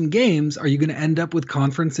miss some games, are you going to end up with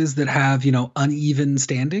conferences that have uneven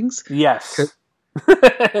standings? Yes.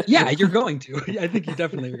 Yeah, you're going to. I think you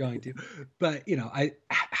definitely are going to. But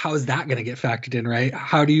how is that going to get factored in, right?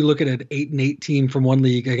 How do you look at an 8-8 team from one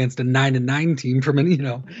league against a 9-9 team from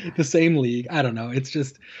the same league? I don't know. It's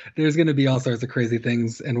just there's going to be all sorts of crazy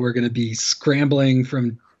things, and we're going to be scrambling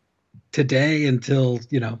from today until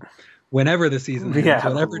whenever the season ends,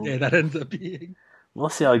 whatever day that ends up being. We'll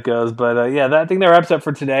see how it goes, but I think that wraps up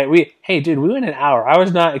for today. We went an hour. I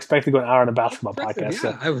was not expecting to go an hour on a basketball podcast.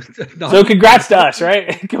 Yeah, so congrats to us, right?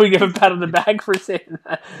 Can we give a pat on the back for saying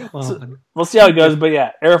that? So, we'll see how it goes, but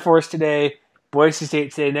yeah, Air Force today, Boise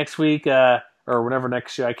State today, next week, or whenever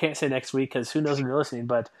next show. I can't say next week because who knows when you're listening.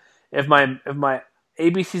 But if my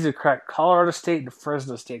ABCs are correct, Colorado State and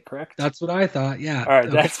Fresno State, correct? That's what I thought. Yeah. All right,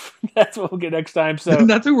 okay. That's what we'll get next time. So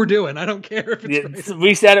that's what we're doing. I don't care if it's right.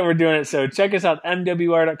 We said it. We're doing it. So check us out,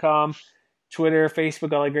 MWWire.com, Twitter,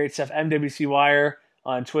 Facebook, all that great stuff. MWC Wire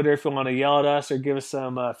on Twitter if you want to yell at us or give us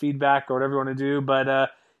some feedback or whatever you want to do.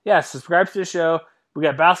 But subscribe to the show. We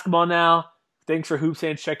got basketball now. Thanks for Hoops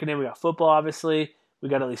Fans checking in. We got football, obviously. We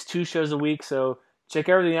got at least 2 shows a week. So check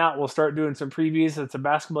everything out. We'll start doing some previews and some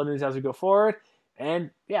basketball news as we go forward.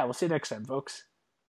 And, we'll see you next time, folks.